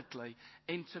solidly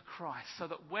into Christ so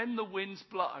that when the winds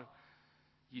blow,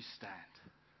 you stand.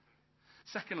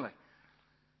 Secondly,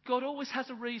 God always has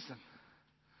a reason.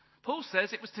 Paul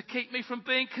says it was to keep me from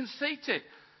being conceited.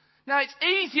 Now, it's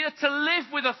easier to live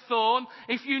with a thorn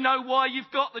if you know why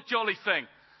you've got the jolly thing.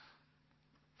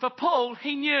 For Paul,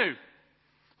 he knew.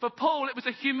 For Paul, it was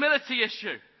a humility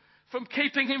issue from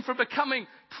keeping him from becoming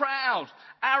proud,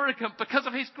 arrogant because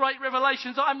of his great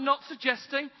revelations. I'm not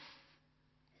suggesting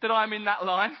that I'm in that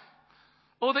line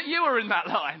or that you are in that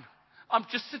line. I'm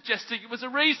just suggesting it was a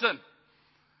reason.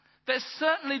 There's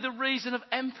certainly the reason of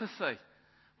empathy.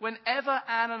 Whenever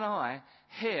Anne and I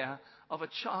hear of a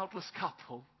childless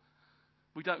couple,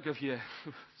 we don't go, yeah,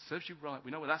 serves you right.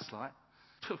 We know what that's like.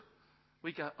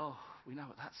 We go, oh, we know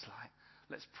what that's like.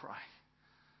 Let's pray.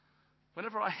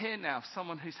 Whenever I hear now of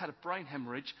someone who's had a brain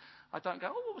hemorrhage, I don't go,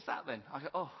 oh, what was that then? I go,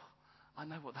 oh, I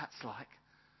know what that's like.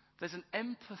 There's an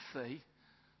empathy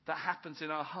that happens in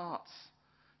our hearts.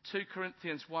 2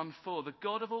 Corinthians 1:4, the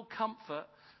God of all comfort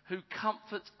who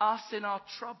comforts us in our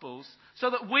troubles so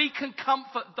that we can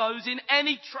comfort those in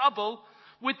any trouble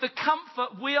with the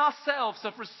comfort we ourselves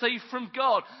have received from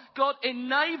God. God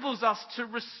enables us to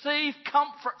receive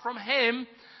comfort from him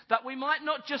that we might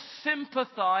not just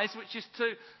sympathize, which is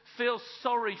to feel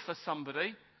sorry for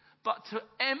somebody, but to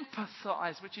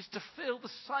empathize, which is to feel the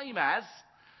same as,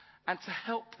 and to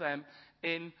help them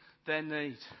in their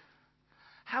need.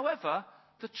 However,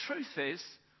 the truth is,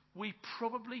 we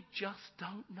probably just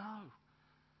don't know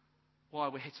why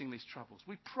we're hitting these troubles.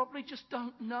 We probably just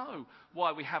don't know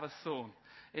why we have a thorn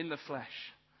in the flesh.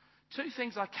 2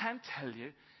 things I can tell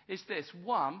you is this.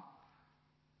 1,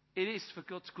 it is for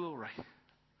God's glory.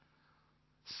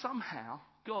 Somehow,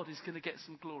 God is going to get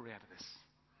some glory out of this.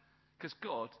 Because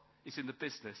God is in the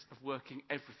business of working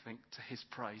everything to his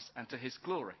praise and to his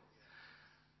glory.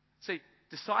 See,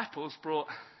 disciples brought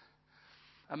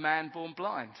a man born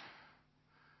blind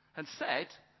and said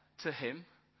to him,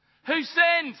 who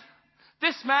sinned?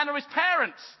 This man or his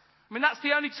parents? I mean, that's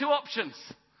the only 2 options.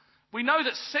 We know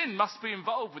that sin must be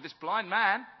involved with this blind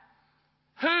man.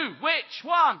 Who? Which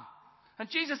one? And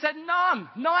Jesus said, none,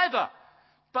 neither.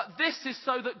 But this is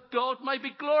so that God may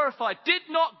be glorified. Did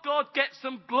not God get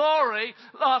some glory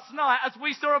last night as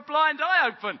we saw a blind eye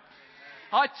open?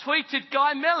 I tweeted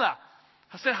Guy Miller.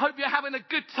 I said, hope you're having a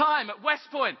good time at West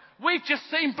Point. We've just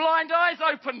seen blind eyes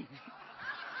open.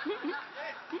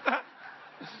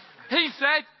 He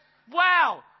said,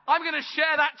 wow, I'm going to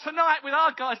share that tonight with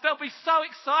our guys. They'll be so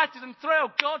excited and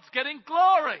thrilled. God's getting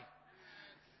glory.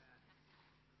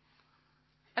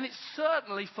 And it's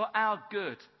certainly for our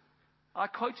good. I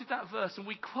quoted that verse, and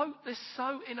we quote this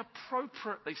so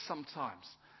inappropriately sometimes.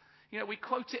 You know, we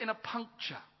quote it in a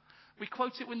puncture. We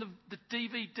quote it when the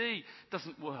DVD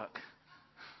doesn't work.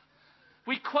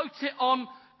 We quote it on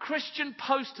Christian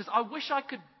posters. I wish I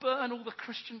could burn all the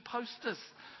Christian posters.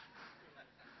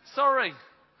 Sorry,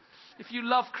 if you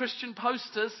love Christian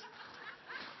posters.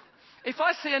 If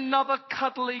I see another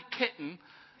cuddly kitten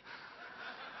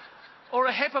or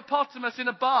a hippopotamus in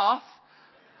a bath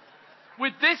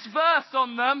with this verse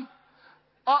on them,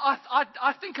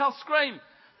 I think I'll scream.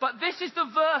 But this is the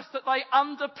verse that they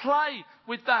underplay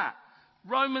with that.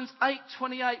 Romans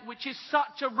 8:28, which is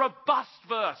such a robust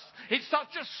verse. It's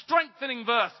such a strengthening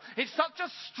verse. It's such a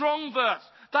strong verse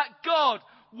that God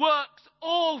works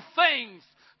all things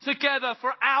together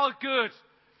for our good.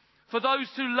 For those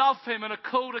who love him and are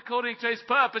called according to his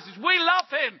purposes. We love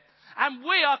him and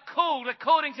we are called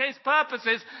according to his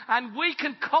purposes, and we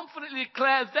can confidently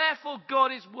declare, therefore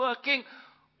God is working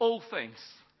all things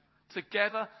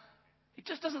together. It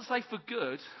just doesn't say for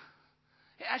good.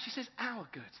 It actually says our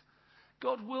good.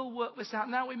 God will work this out.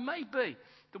 Now, it may be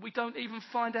that we don't even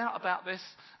find out about this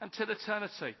until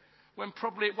eternity. when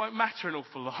probably it won't matter an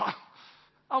awful lot.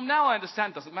 Oh, now I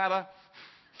understand. Doesn't matter.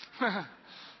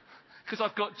 Because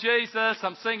I've got Jesus,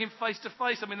 I'm seeing him face to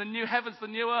face, I'm in the new heavens, the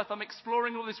new earth, I'm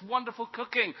exploring all this wonderful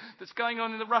cooking that's going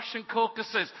on in the Russian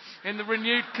Caucasus, in the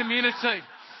renewed community.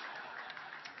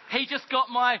 He just got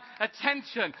my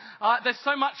attention. There's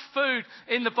so much food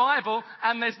in the Bible,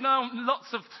 and there's lots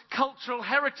of cultural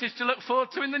heritage to look forward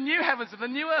to in the new heavens and the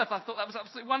new earth. I thought that was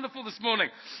absolutely wonderful this morning.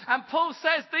 And Paul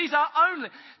says these are only...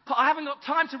 I haven't got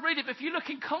time to read it, but if you look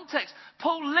in context,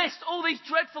 Paul lists all these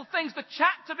dreadful things. The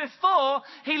chapter before,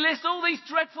 he lists all these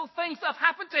dreadful things that have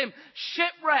happened to him.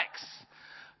 Shipwrecks,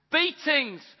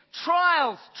 beatings,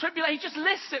 trials, tribulation. He just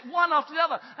lists it one after the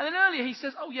other. And then earlier he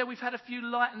says, oh yeah, we've had a few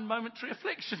light and momentary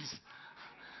afflictions.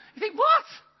 You think, what?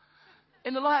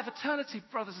 In the light of eternity,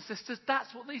 brothers and sisters,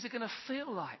 that's what these are going to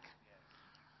feel like.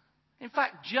 In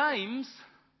fact, James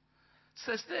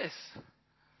says this: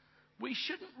 we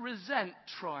shouldn't resent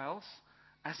trials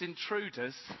as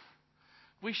intruders.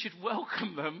 We should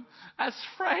welcome them as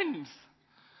friends.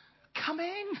 Come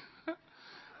in.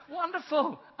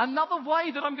 Wonderful. Another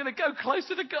way that I'm going to go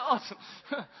closer to God.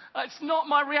 It's not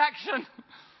my reaction.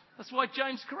 That's why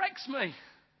James corrects me.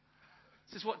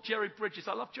 This is what Jerry Bridges,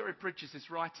 I love Jerry Bridges'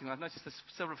 writing. I've noticed there's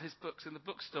several of his books in the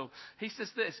bookstore. He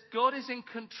says this: God is in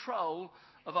control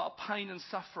of our pain and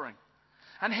suffering.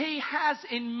 And he has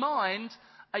in mind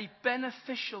a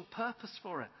beneficial purpose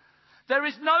for it. There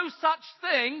is no such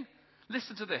thing,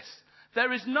 listen to this,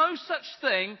 there is no such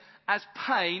thing as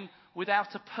pain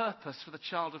without a purpose for the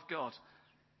child of God.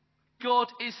 God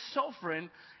is sovereign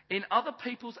in other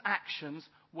people's actions,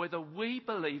 whether we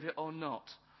believe it or not.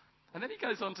 And then he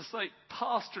goes on to say,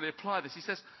 pastorally apply this. He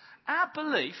says, our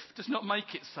belief does not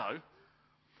make it so,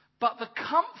 but the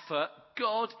comfort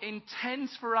God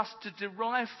intends for us to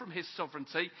derive from his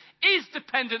sovereignty is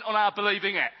dependent on our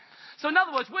believing it. So in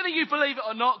other words, whether you believe it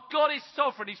or not, God is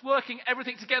sovereign. He's working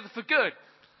everything together for good.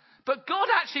 But God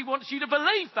actually wants you to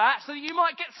believe that so that you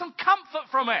might get some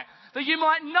comfort from it. That you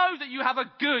might know that you have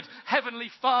a good heavenly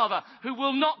Father who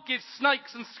will not give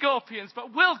snakes and scorpions,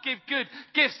 but will give good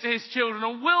gifts to his children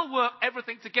and will work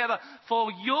everything together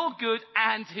for your good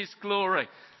and his glory.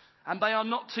 And they are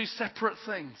not two separate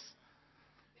things.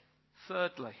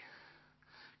 Thirdly,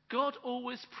 God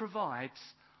always provides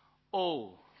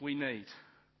all we need.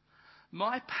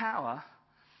 My power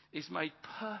is made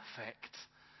perfect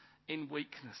in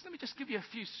weakness. Let me just give you a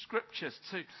few scriptures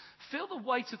to feel the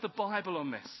weight of the Bible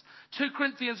on this. 2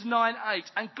 Corinthians 9:8.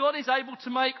 And God is able to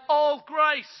make all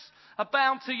grace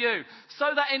abound to you,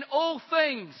 so that in all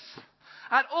things,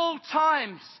 at all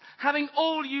times, having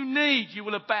all you need, you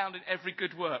will abound in every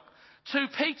good work. 2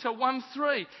 Peter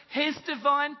 1:3. His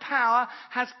divine power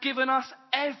has given us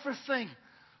everything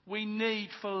we need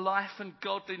for life and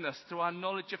godliness through our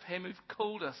knowledge of him who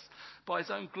called us by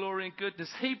his own glory and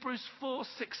goodness. Hebrews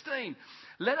 4:16.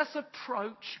 Let us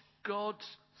approach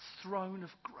God's throne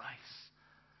of grace,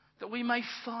 that we may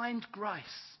find grace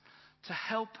to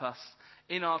help us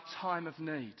in our time of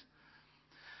need.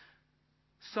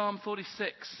 Psalm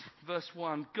 46 verse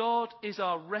 1. God is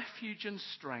our refuge and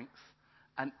strength,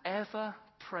 an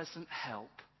ever-present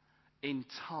help in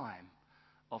time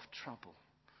of trouble.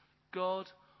 God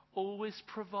always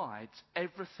provides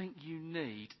everything you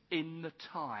need in the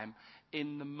time,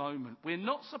 in the moment. We're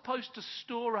not supposed to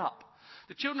store up.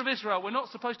 The children of Israel were not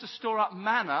supposed to store up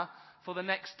manna for the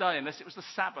next day, unless it was the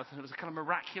Sabbath and it was a kind of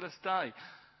miraculous day.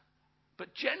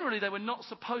 But generally they were not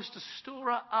supposed to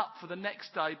store it up for the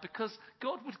next day, because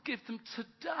God would give them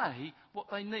today what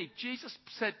they need. Jesus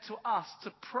said to us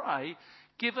to pray,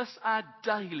 give us our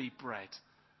daily bread.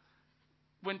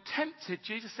 When tempted,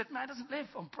 Jesus said, man doesn't live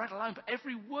on bread alone, but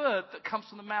every word that comes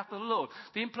from the mouth of the Lord.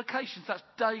 The implications, that's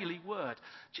daily word.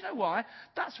 Do you know why?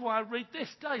 That's why I read this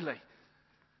daily.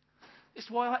 It's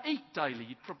why I eat daily.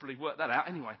 You'd probably work that out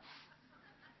anyway.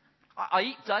 I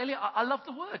eat daily. I love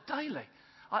the word daily.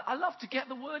 I love to get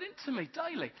the word into me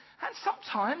daily. And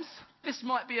sometimes this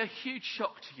might be a huge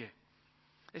shock to you,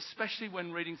 especially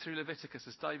when reading through Leviticus,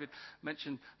 as David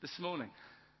mentioned this morning.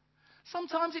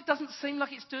 Sometimes it doesn't seem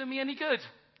like it's doing me any good.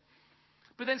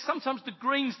 But then sometimes the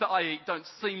greens that I eat don't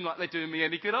seem like they're doing me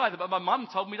any good either. But my mum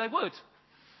told me they would.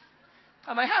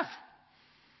 And they have.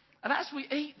 And as we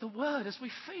eat the word, as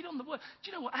we feed on the word, do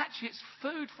you know what? Actually, it's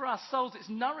food for our souls. It's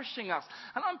nourishing us.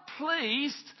 And I'm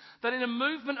pleased that in a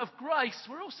movement of grace,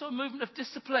 we're also a movement of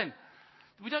discipline.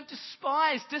 We don't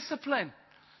despise discipline.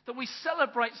 That we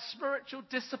celebrate spiritual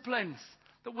disciplines.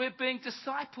 That we're being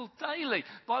discipled daily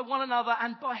by one another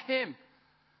and by him.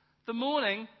 The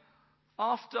morning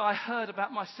after I heard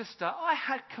about my sister, I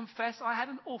had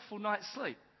an awful night's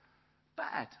sleep.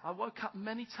 Bad. I woke up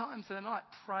many times in the night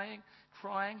praying,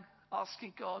 crying,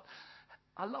 asking God,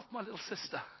 I love my little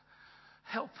sister.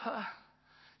 Help her.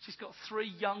 She's got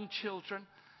 3 young children.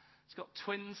 She's got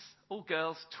twins, all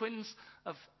girls, twins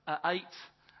of 8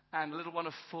 and a little one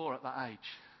of 4 at that age.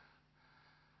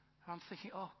 And I'm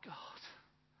thinking, oh God.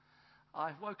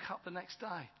 I woke up the next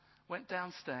day, went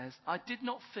downstairs. I did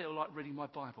not feel like reading my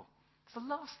Bible. It's the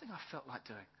last thing I felt like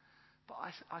doing. But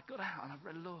I got out and I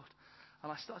read Lord.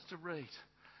 And I started to read.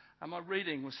 And my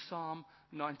reading was Psalm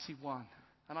 91.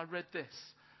 And I read this: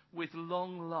 with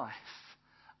long life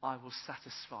I will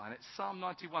satisfy. And it's Psalm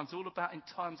 91. It's all about in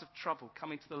times of trouble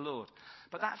coming to the Lord.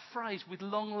 But that phrase, with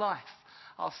long life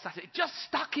I'll satisfy, it just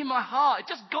stuck in my heart. It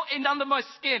just got in under my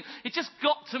skin. It just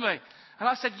got to me. And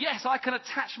I said, yes, I can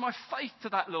attach my faith to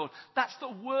that, Lord. That's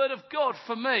the word of God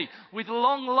for me. With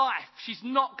long life, she's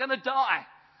not going to die.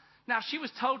 Now, she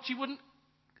was told she wouldn't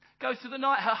go through the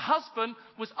night. Her husband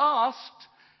was asked,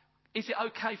 is it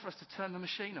okay for us to turn the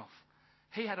machine off?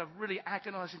 He had a really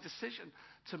agonizing decision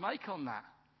to make on that.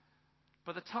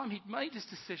 By the time he'd made his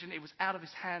decision, it was out of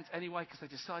his hands anyway, because they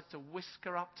decided to whisk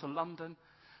her up to London.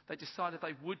 They decided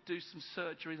they would do some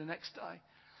surgery the next day.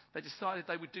 They decided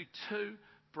they would do 2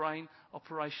 brain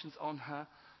operations on her.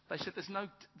 They said there's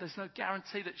no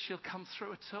guarantee that she'll come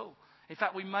through at all. In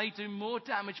fact, we may do more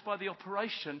damage by the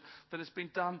operation than has been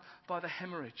done by the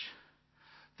hemorrhage.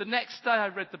 The next day I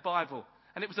read the Bible,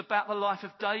 and it was about the life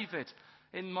of David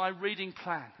in my reading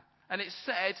plan. And it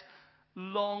said,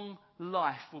 long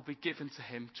life will be given to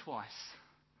him twice.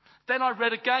 Then I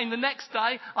read again. The next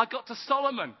day I got to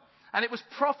Solomon. And it was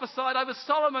prophesied over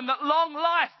Solomon that long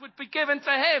life would be given to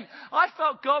him. I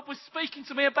felt God was speaking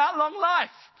to me about long life.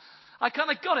 I kind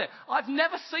of got it. I've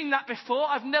never seen that before.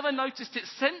 I've never noticed it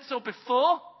since or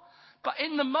before. But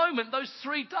in the moment, those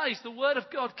 3 days, the word of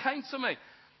God came to me.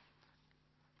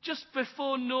 Just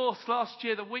before North last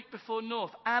year, the week before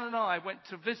North, Anne and I went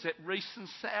to visit Reese and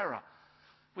Sarah.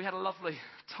 We had a lovely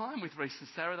time with Reese and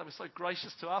Sarah. They were so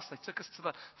gracious to us. They took us to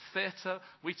the theatre.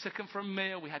 We took them for a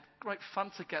meal. We had great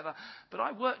fun together. But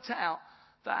I worked out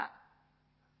that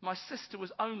my sister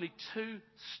was only 2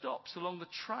 stops along the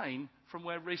train from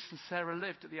where Reese and Sarah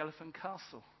lived at the Elephant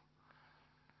Castle.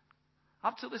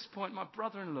 Up to this point, my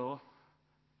brother-in-law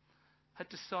had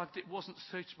decided it wasn't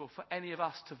suitable for any of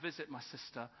us to visit my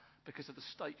sister because of the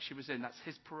state she was in. That's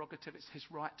his prerogative. It's his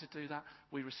right to do that.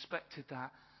 We respected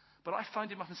that. But I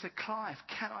phoned him up and said, Clive,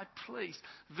 can I please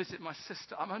visit my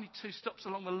sister? I'm only 2 stops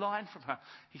along the line from her.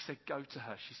 He said, go to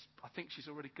her. I think she's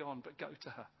already gone, but go to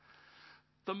her.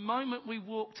 The moment we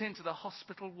walked into the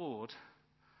hospital ward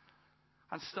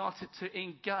and started to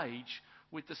engage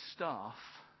with the staff,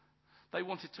 they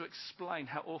wanted to explain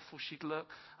how awful she'd look.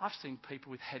 I've seen people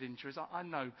with head injuries. I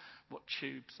know what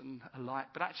tubes and are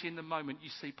like. But actually in the moment you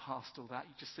see past all that.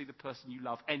 You just see the person you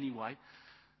love anyway.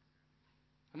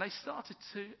 And I started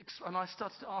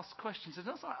to ask questions. And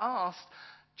as I asked,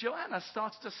 Joanna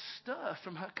started to stir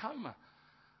from her coma.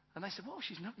 And they said, well,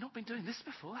 she's not been doing this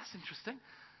before. That's interesting.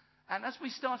 And as we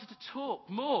started to talk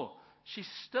more, she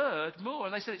stirred more.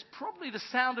 And they said, it's probably the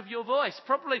sound of your voice.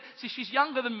 Probably, see, she's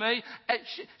younger than me.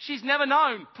 She's never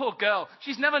known, poor girl,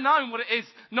 she's never known what it is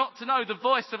not to know the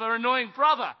voice of her annoying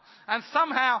brother. And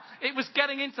somehow it was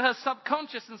getting into her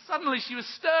subconscious. And suddenly she was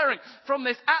stirring from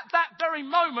this. At that very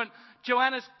moment,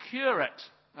 Joanna's curate,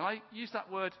 and I use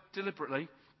that word deliberately,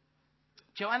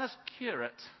 Joanna's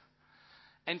curate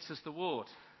enters the ward.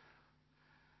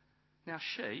 Now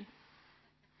she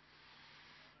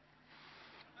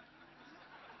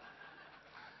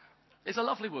is a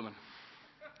lovely woman,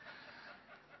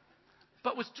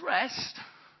 but was dressed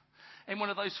in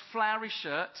one of those flowery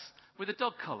shirts with a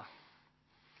dog collar.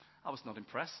 I was not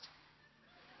impressed.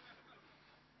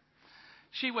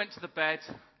 She went to the bed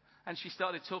and she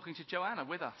started talking to Joanna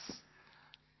with us.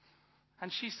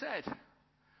 And she said,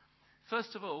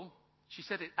 first of all, she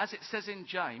said, as it says in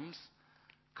James,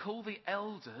 call the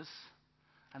elders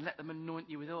and let them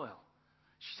anoint you with oil.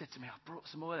 She said to me, I brought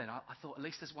some oil in. I thought, at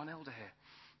least there's one elder here.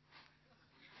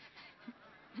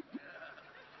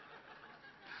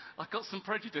 I got some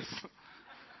prejudice.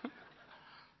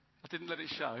 I didn't let it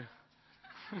show.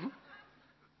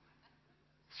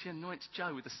 She anoints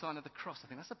Joe with the sign of the cross. I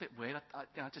think that's a bit weird.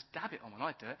 I just dab it on when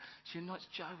I do it. She anoints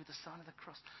Joe with the sign of the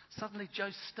cross. Suddenly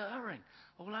Joe's stirring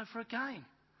all over again.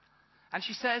 And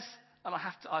she says, and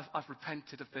I've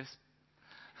repented of this,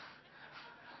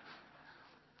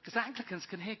 because Anglicans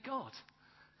can hear God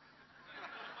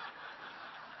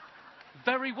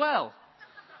very well.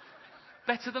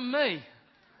 Better than me.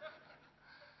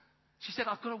 She said,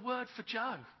 I've got a word for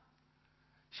Joe.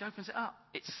 She opens it up.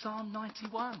 It's Psalm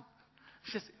 91.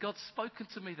 She says, God's spoken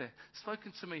to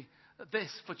me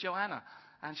this for Joanna.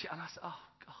 And I said, oh,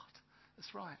 God,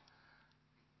 that's right.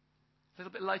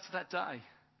 little bit later that day,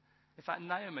 in fact,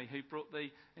 Naomi, who brought the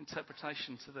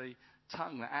interpretation to the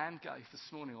tongue that Anne gave this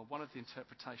morning, or one of the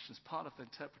interpretations, part of the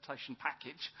interpretation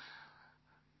package,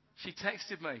 she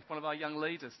texted me, one of our young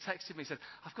leaders, texted me, said,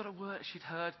 I've got a word, she'd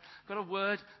heard, I've got a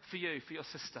word for you, for your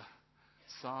sister.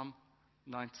 Psalm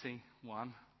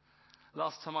 91.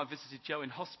 Last time I visited Jo in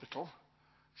hospital,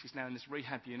 she's now in this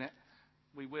rehab unit,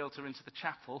 we wheeled her into the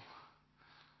chapel.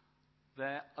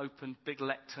 There, open, big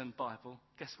lectern Bible.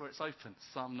 Guess where it's open?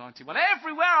 Psalm 91.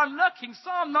 Everywhere I'm looking,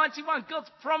 Psalm 91. God's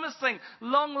promising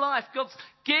long life. God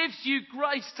gives you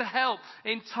grace to help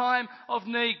in time of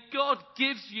need. God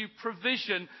gives you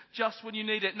provision just when you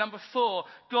need it. Number 4,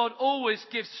 God always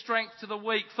gives strength to the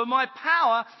weak. For my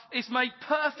power is made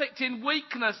perfect in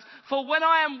weakness. For when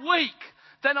I am weak,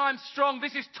 then I'm strong.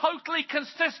 This is totally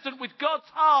consistent with God's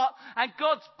heart and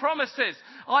God's promises.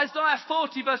 Isaiah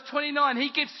 40 verse 29, He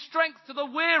gives strength to the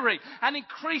weary and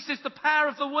increases the power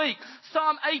of the weak.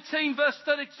 Psalm 18 verse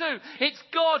 32, it's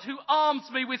God who arms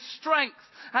me with strength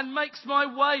and makes my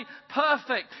way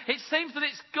perfect. It seems that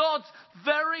it's God's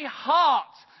very heart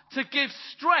to give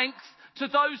strength to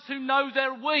those who know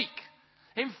they're weak.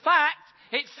 In fact,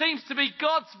 it seems to be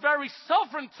God's very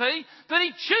sovereignty that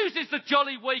He chooses the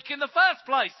jolly weak in the first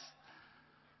place.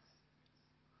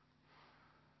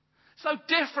 So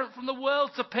different from the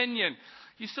world's opinion.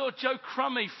 You saw Joe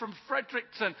Crummy from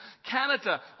Fredericton,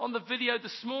 Canada, on the video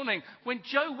this morning. When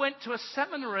Joe went to a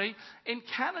seminary in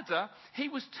Canada, he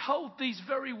was told these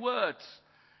very words.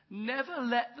 Never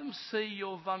let them see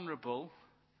you're vulnerable.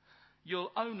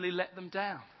 You'll only let them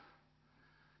down.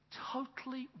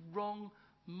 Totally wrong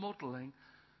modelling.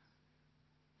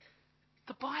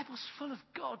 The Bible's full of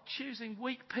God choosing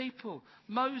weak people.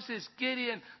 Moses,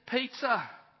 Gideon, Peter.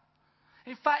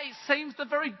 In fact, it seems the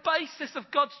very basis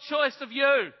of God's choice of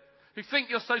you, who think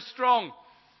you're so strong.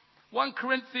 1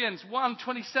 Corinthians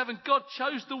 1:27, God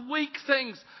chose the weak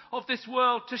things of this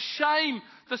world to shame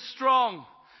the strong.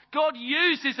 God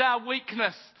uses our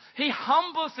weakness. He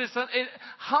humbles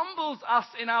us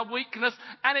in our weakness,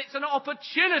 and it's an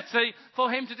opportunity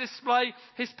for Him to display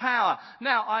His power.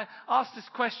 Now, I asked this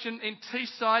question in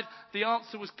Teesside. The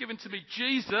answer was given to me,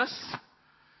 Jesus,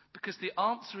 because the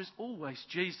answer is always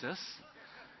Jesus.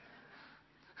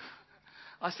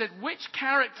 I said, which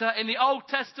character in the Old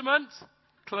Testament?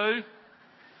 Clue.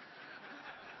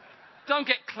 Don't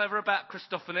get clever about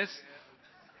Christophanies.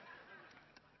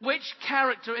 Which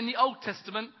character in the Old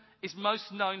Testament is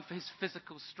most known for his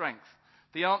physical strength?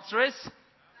 The answer is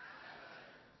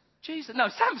Jesus. No,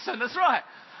 Samson, that's right.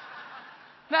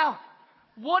 Now,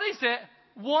 what is it?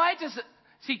 Why does it...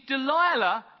 See,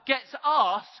 Delilah gets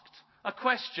asked a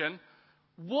question,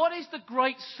 what is the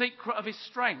great secret of his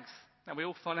strength? Now, we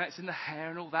all find out it's in the hair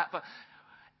and all that, but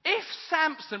if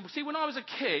Samson... See, when I was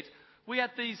a kid, we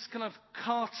had these kind of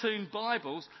cartoon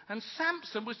Bibles, and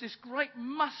Samson was this great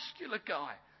muscular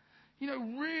guy. You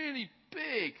know, really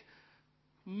big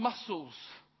muscles.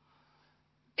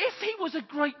 If he was a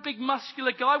great big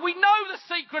muscular guy, we know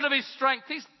the secret of his strength.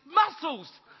 His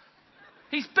muscles.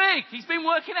 He's big. He's been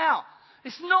working out.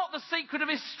 It's not the secret of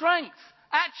his strength.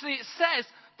 Actually, it says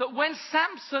that when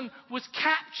Samson was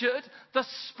captured, the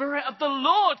Spirit of the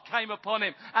Lord came upon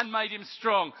him and made him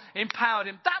strong, empowered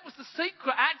him. That was the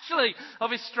secret, actually,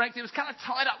 of his strength. It was kind of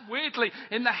tied up weirdly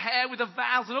in the hair with the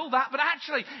vows and all that, but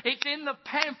actually, it's in the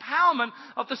empowerment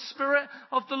of the Spirit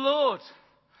of the Lord.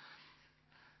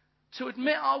 To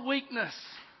admit our weakness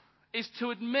is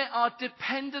to admit our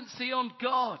dependency on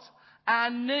God, our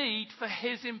need for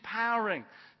His empowering.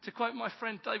 To quote my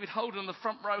friend David Holden on the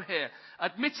front row here,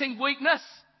 admitting weakness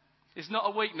is not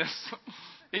a weakness,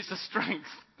 it's a strength.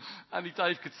 Only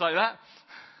Dave could say that.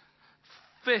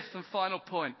 Fifth and final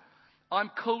point, I'm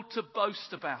called to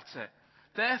boast about it.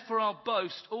 Therefore I'll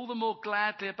boast all the more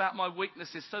gladly about my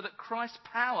weaknesses, so that Christ's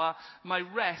power may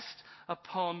rest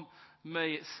upon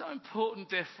me. It's so important,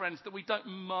 dear friends, that we don't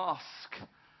mask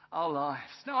our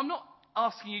lives. Now, I'm not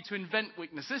asking you to invent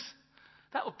weaknesses.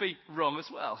 That would be wrong as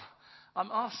well. I'm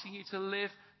asking you to live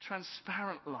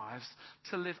transparent lives,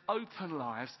 to live open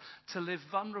lives, to live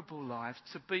vulnerable lives,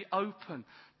 to be open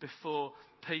before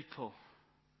people.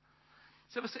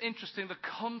 So it's interesting, the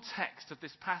context of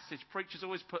this passage. Preachers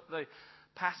always put the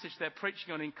passage they're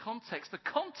preaching on in context. The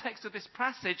context of this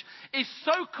passage is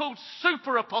so-called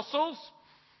super apostles,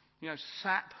 you know,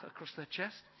 sap across their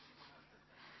chest,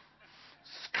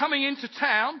 coming into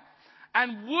town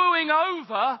and wooing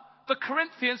over the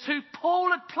Corinthians, who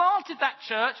Paul had planted that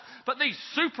church, but these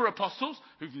super apostles,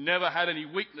 who've never had any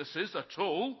weaknesses at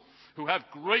all, who have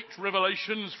great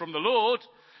revelations from the Lord,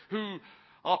 who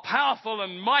are powerful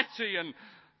and mighty and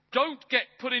don't get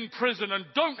put in prison and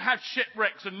don't have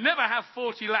shipwrecks and never have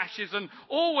 40 lashes and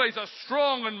always are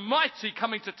strong and mighty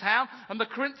coming to town. And the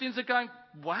Corinthians are going,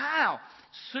 wow,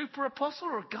 super apostle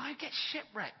or a guy who gets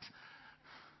shipwrecked?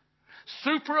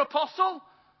 Super apostle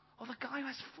or the guy who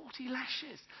has 40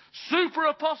 lashes? Super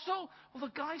apostle or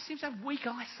the guy who seems to have weak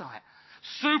eyesight?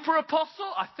 Super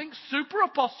apostle? I think super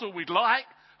apostle we'd like.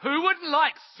 Who wouldn't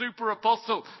like super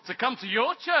apostle to come to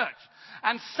your church?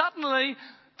 And suddenly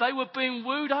they were being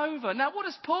wooed over. Now what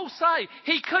does Paul say?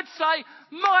 He could say,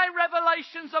 my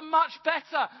revelations are much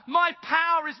better. My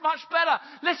power is much better.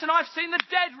 Listen, I've seen the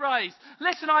dead raised.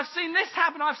 Listen, I've seen this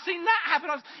happen. I've seen that happen.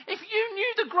 If you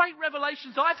knew the great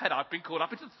revelations I've had, I've been caught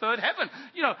up into the third heaven.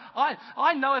 You know,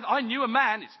 I knew a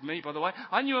man, it's me by the way,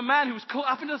 I knew a man who was caught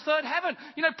up into the third heaven.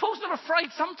 You know, Paul's not afraid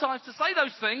sometimes to say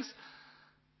those things.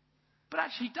 But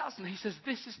actually he doesn't. He says,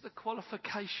 this is the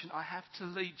qualification I have to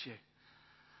lead you.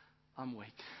 I'm weak.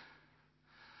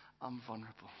 I'm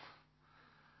vulnerable.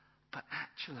 But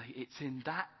actually, it's in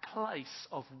that place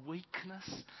of weakness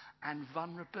and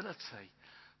vulnerability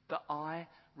that I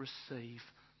receive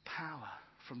power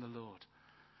from the Lord.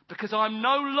 Because I'm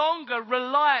no longer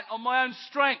reliant on my own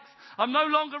strength. I'm no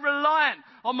longer reliant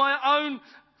on my own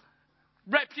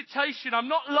reputation. I'm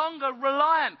not longer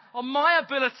reliant on my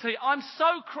ability. I'm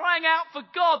so crying out for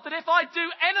God that if I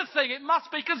do anything, it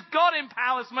must be because God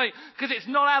empowers me, because it's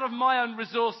not out of my own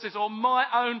resources or my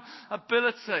own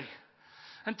ability.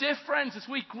 And dear friends, as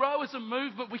we grow as a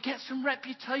movement, we get some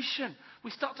reputation.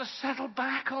 We start to settle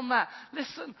back on that.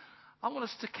 Listen, I want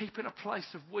us to keep in a place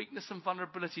of weakness and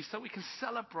vulnerability so we can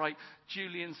celebrate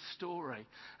Julian's story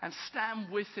and stand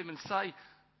with him and say,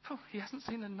 oh, he hasn't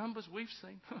seen the numbers we've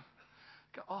seen.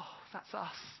 Go, oh, that's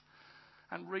us.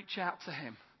 And reach out to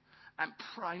him and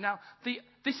pray. Now,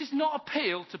 this is not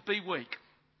appeal to be weak.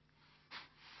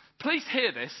 Please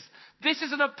hear this. This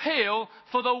is an appeal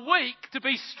for the weak to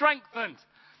be strengthened.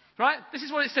 Right? This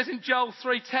is what it says in Joel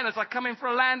 3:10 as I come in for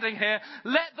a landing here.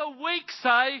 Let the weak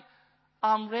say,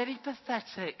 I'm really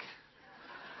pathetic.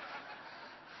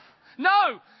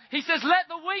 No! He says, let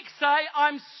the weak say,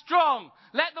 I'm strong.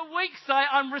 Let the weak say,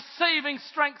 I'm receiving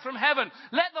strength from heaven.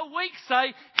 Let the weak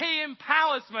say, he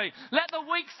empowers me. Let the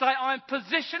weak say, I'm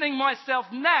positioning myself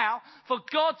now for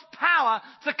God's power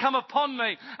to come upon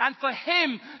me and for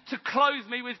him to clothe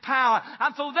me with power.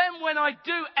 And for then when I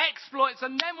do exploits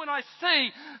and then when I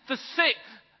see the sick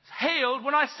healed,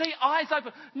 when I see eyes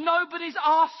open, nobody's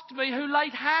asked me who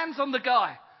laid hands on the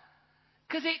guy.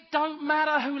 Because it don't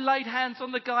matter who laid hands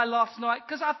on the guy last night,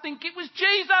 because I think it was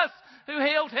Jesus who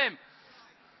healed him.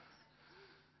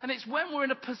 And it's when we're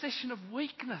in a position of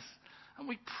weakness and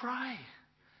we pray,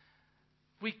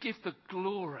 we give the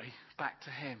glory back to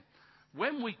him.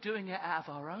 When we're doing it out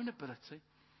of our own ability,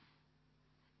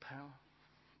 power,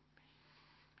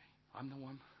 I'm the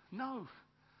one. No.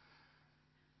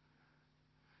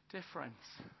 Dear friends,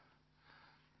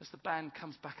 as the band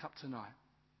comes back up tonight,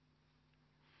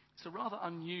 it's a rather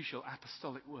unusual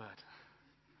apostolic word.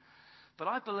 But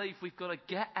I believe we've got to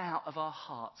get out of our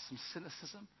hearts some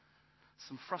cynicism,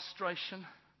 some frustration,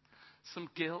 some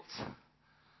guilt,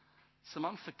 some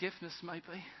unforgiveness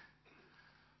maybe,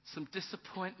 some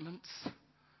disappointments,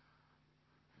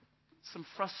 some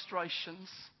frustrations.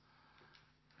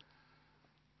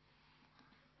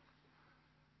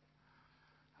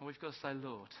 And we've got to say,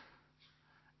 Lord,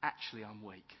 actually I'm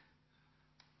weak.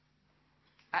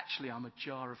 Actually, I'm a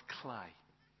jar of clay.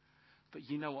 But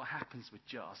you know what happens with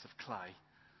jars of clay?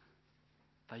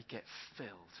 They get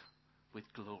filled with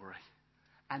glory.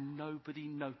 And nobody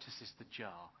notices the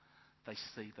jar. They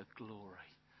see the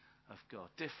glory of God.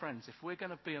 Dear friends, if we're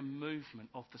going to be a movement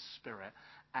of the Spirit,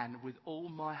 and with all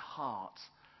my heart,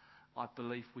 I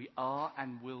believe we are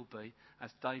and will be, as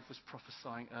Dave was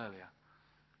prophesying earlier,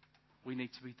 we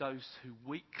need to be those who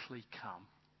weakly come,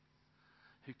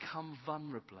 who come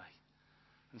vulnerably,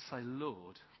 and say,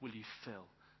 Lord, will you fill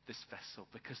this vessel?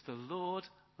 Because the Lord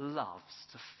loves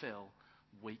to fill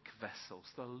weak vessels.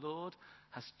 The Lord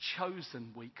has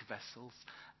chosen weak vessels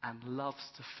and loves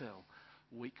to fill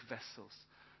weak vessels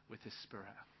with his Spirit.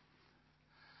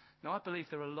 Now, I believe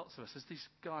there are lots of us, as these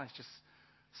guys just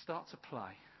start to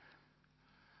play,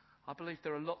 I believe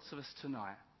there are lots of us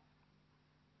tonight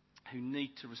who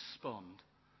need to respond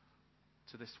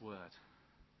to this word.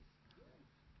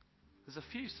 There's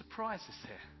a few surprises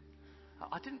here.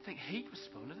 I didn't think he'd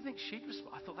respond. I didn't think she'd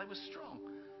respond. I thought they were strong.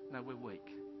 No, we're weak.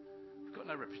 We've got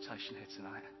no reputation here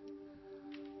tonight.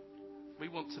 We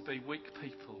want to be weak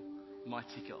people,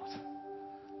 mighty God.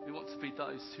 We want to be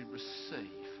those who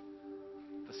receive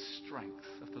the strength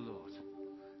of the Lord.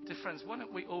 Dear friends, why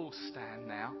don't we all stand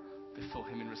now before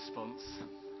him in response?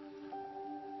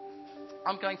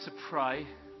 I'm going to pray.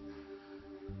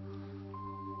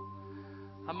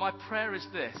 And my prayer is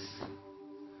this,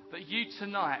 that you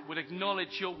tonight would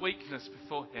acknowledge your weakness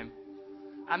before him,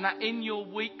 and that in your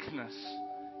weakness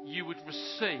you would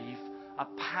receive a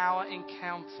power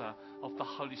encounter of the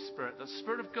Holy Spirit. The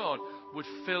Spirit of God would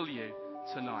fill you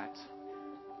tonight.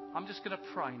 I'm just going to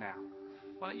pray now.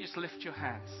 Why don't you just lift your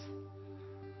hands?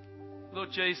 Lord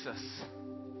Jesus,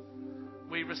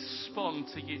 we respond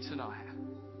to you tonight.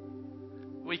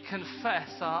 We confess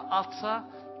our utter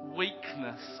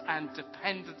weakness and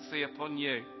dependency upon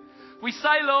you. We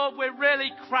say, Lord, we're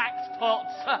really cracked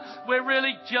pots. We're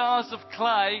really jars of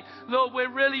clay. Lord,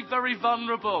 we're really very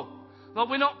vulnerable. Lord,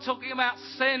 we're not talking about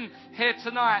sin here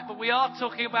tonight, but we are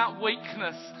talking about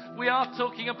weakness. We are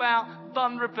talking about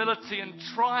vulnerability and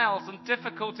trials and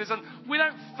difficulties. And we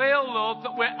don't feel, Lord,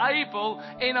 that we're able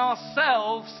in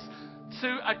ourselves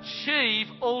to achieve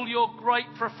all your great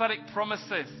prophetic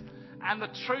promises. And the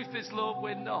truth is, Lord,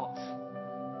 we're not.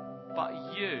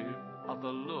 But you are the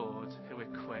Lord who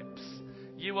equips.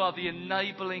 You are the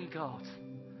enabling God.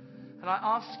 And I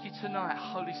ask you tonight,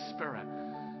 Holy Spirit,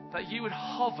 that you would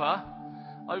hover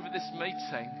over this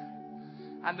meeting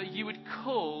and that you would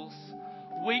cause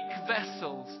weak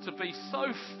vessels to be so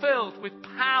filled with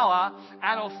power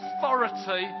and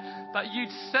authority that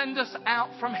you'd send us out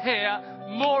from here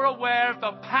more aware of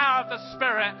the power of the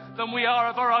Spirit than we are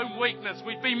of our own weakness.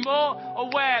 We'd be more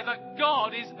aware that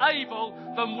God is able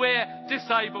than we're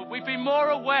disabled. We'd be more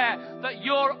aware that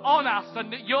you're on us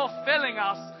and that you're filling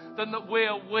us than that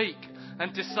we're weak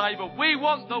and disabled. We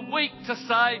want the weak to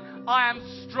say, I am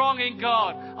strong in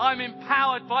God. I'm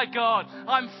empowered by God.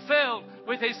 I'm filled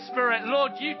with His Spirit.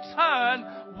 Lord, you turn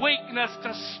weakness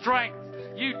to strength.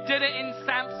 You did it in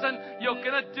Samson. You're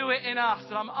going to do it in us.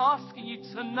 And I'm asking you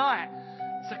tonight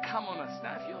to come on us.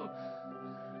 Now, if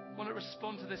you want to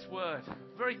respond to this word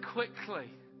very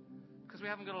quickly, because we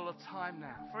haven't got a lot of time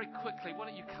now, very quickly, why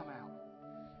don't you come out?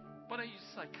 Why don't you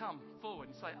just say, come forward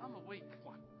and say, I'm a weak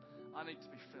one. I need to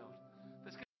be filled.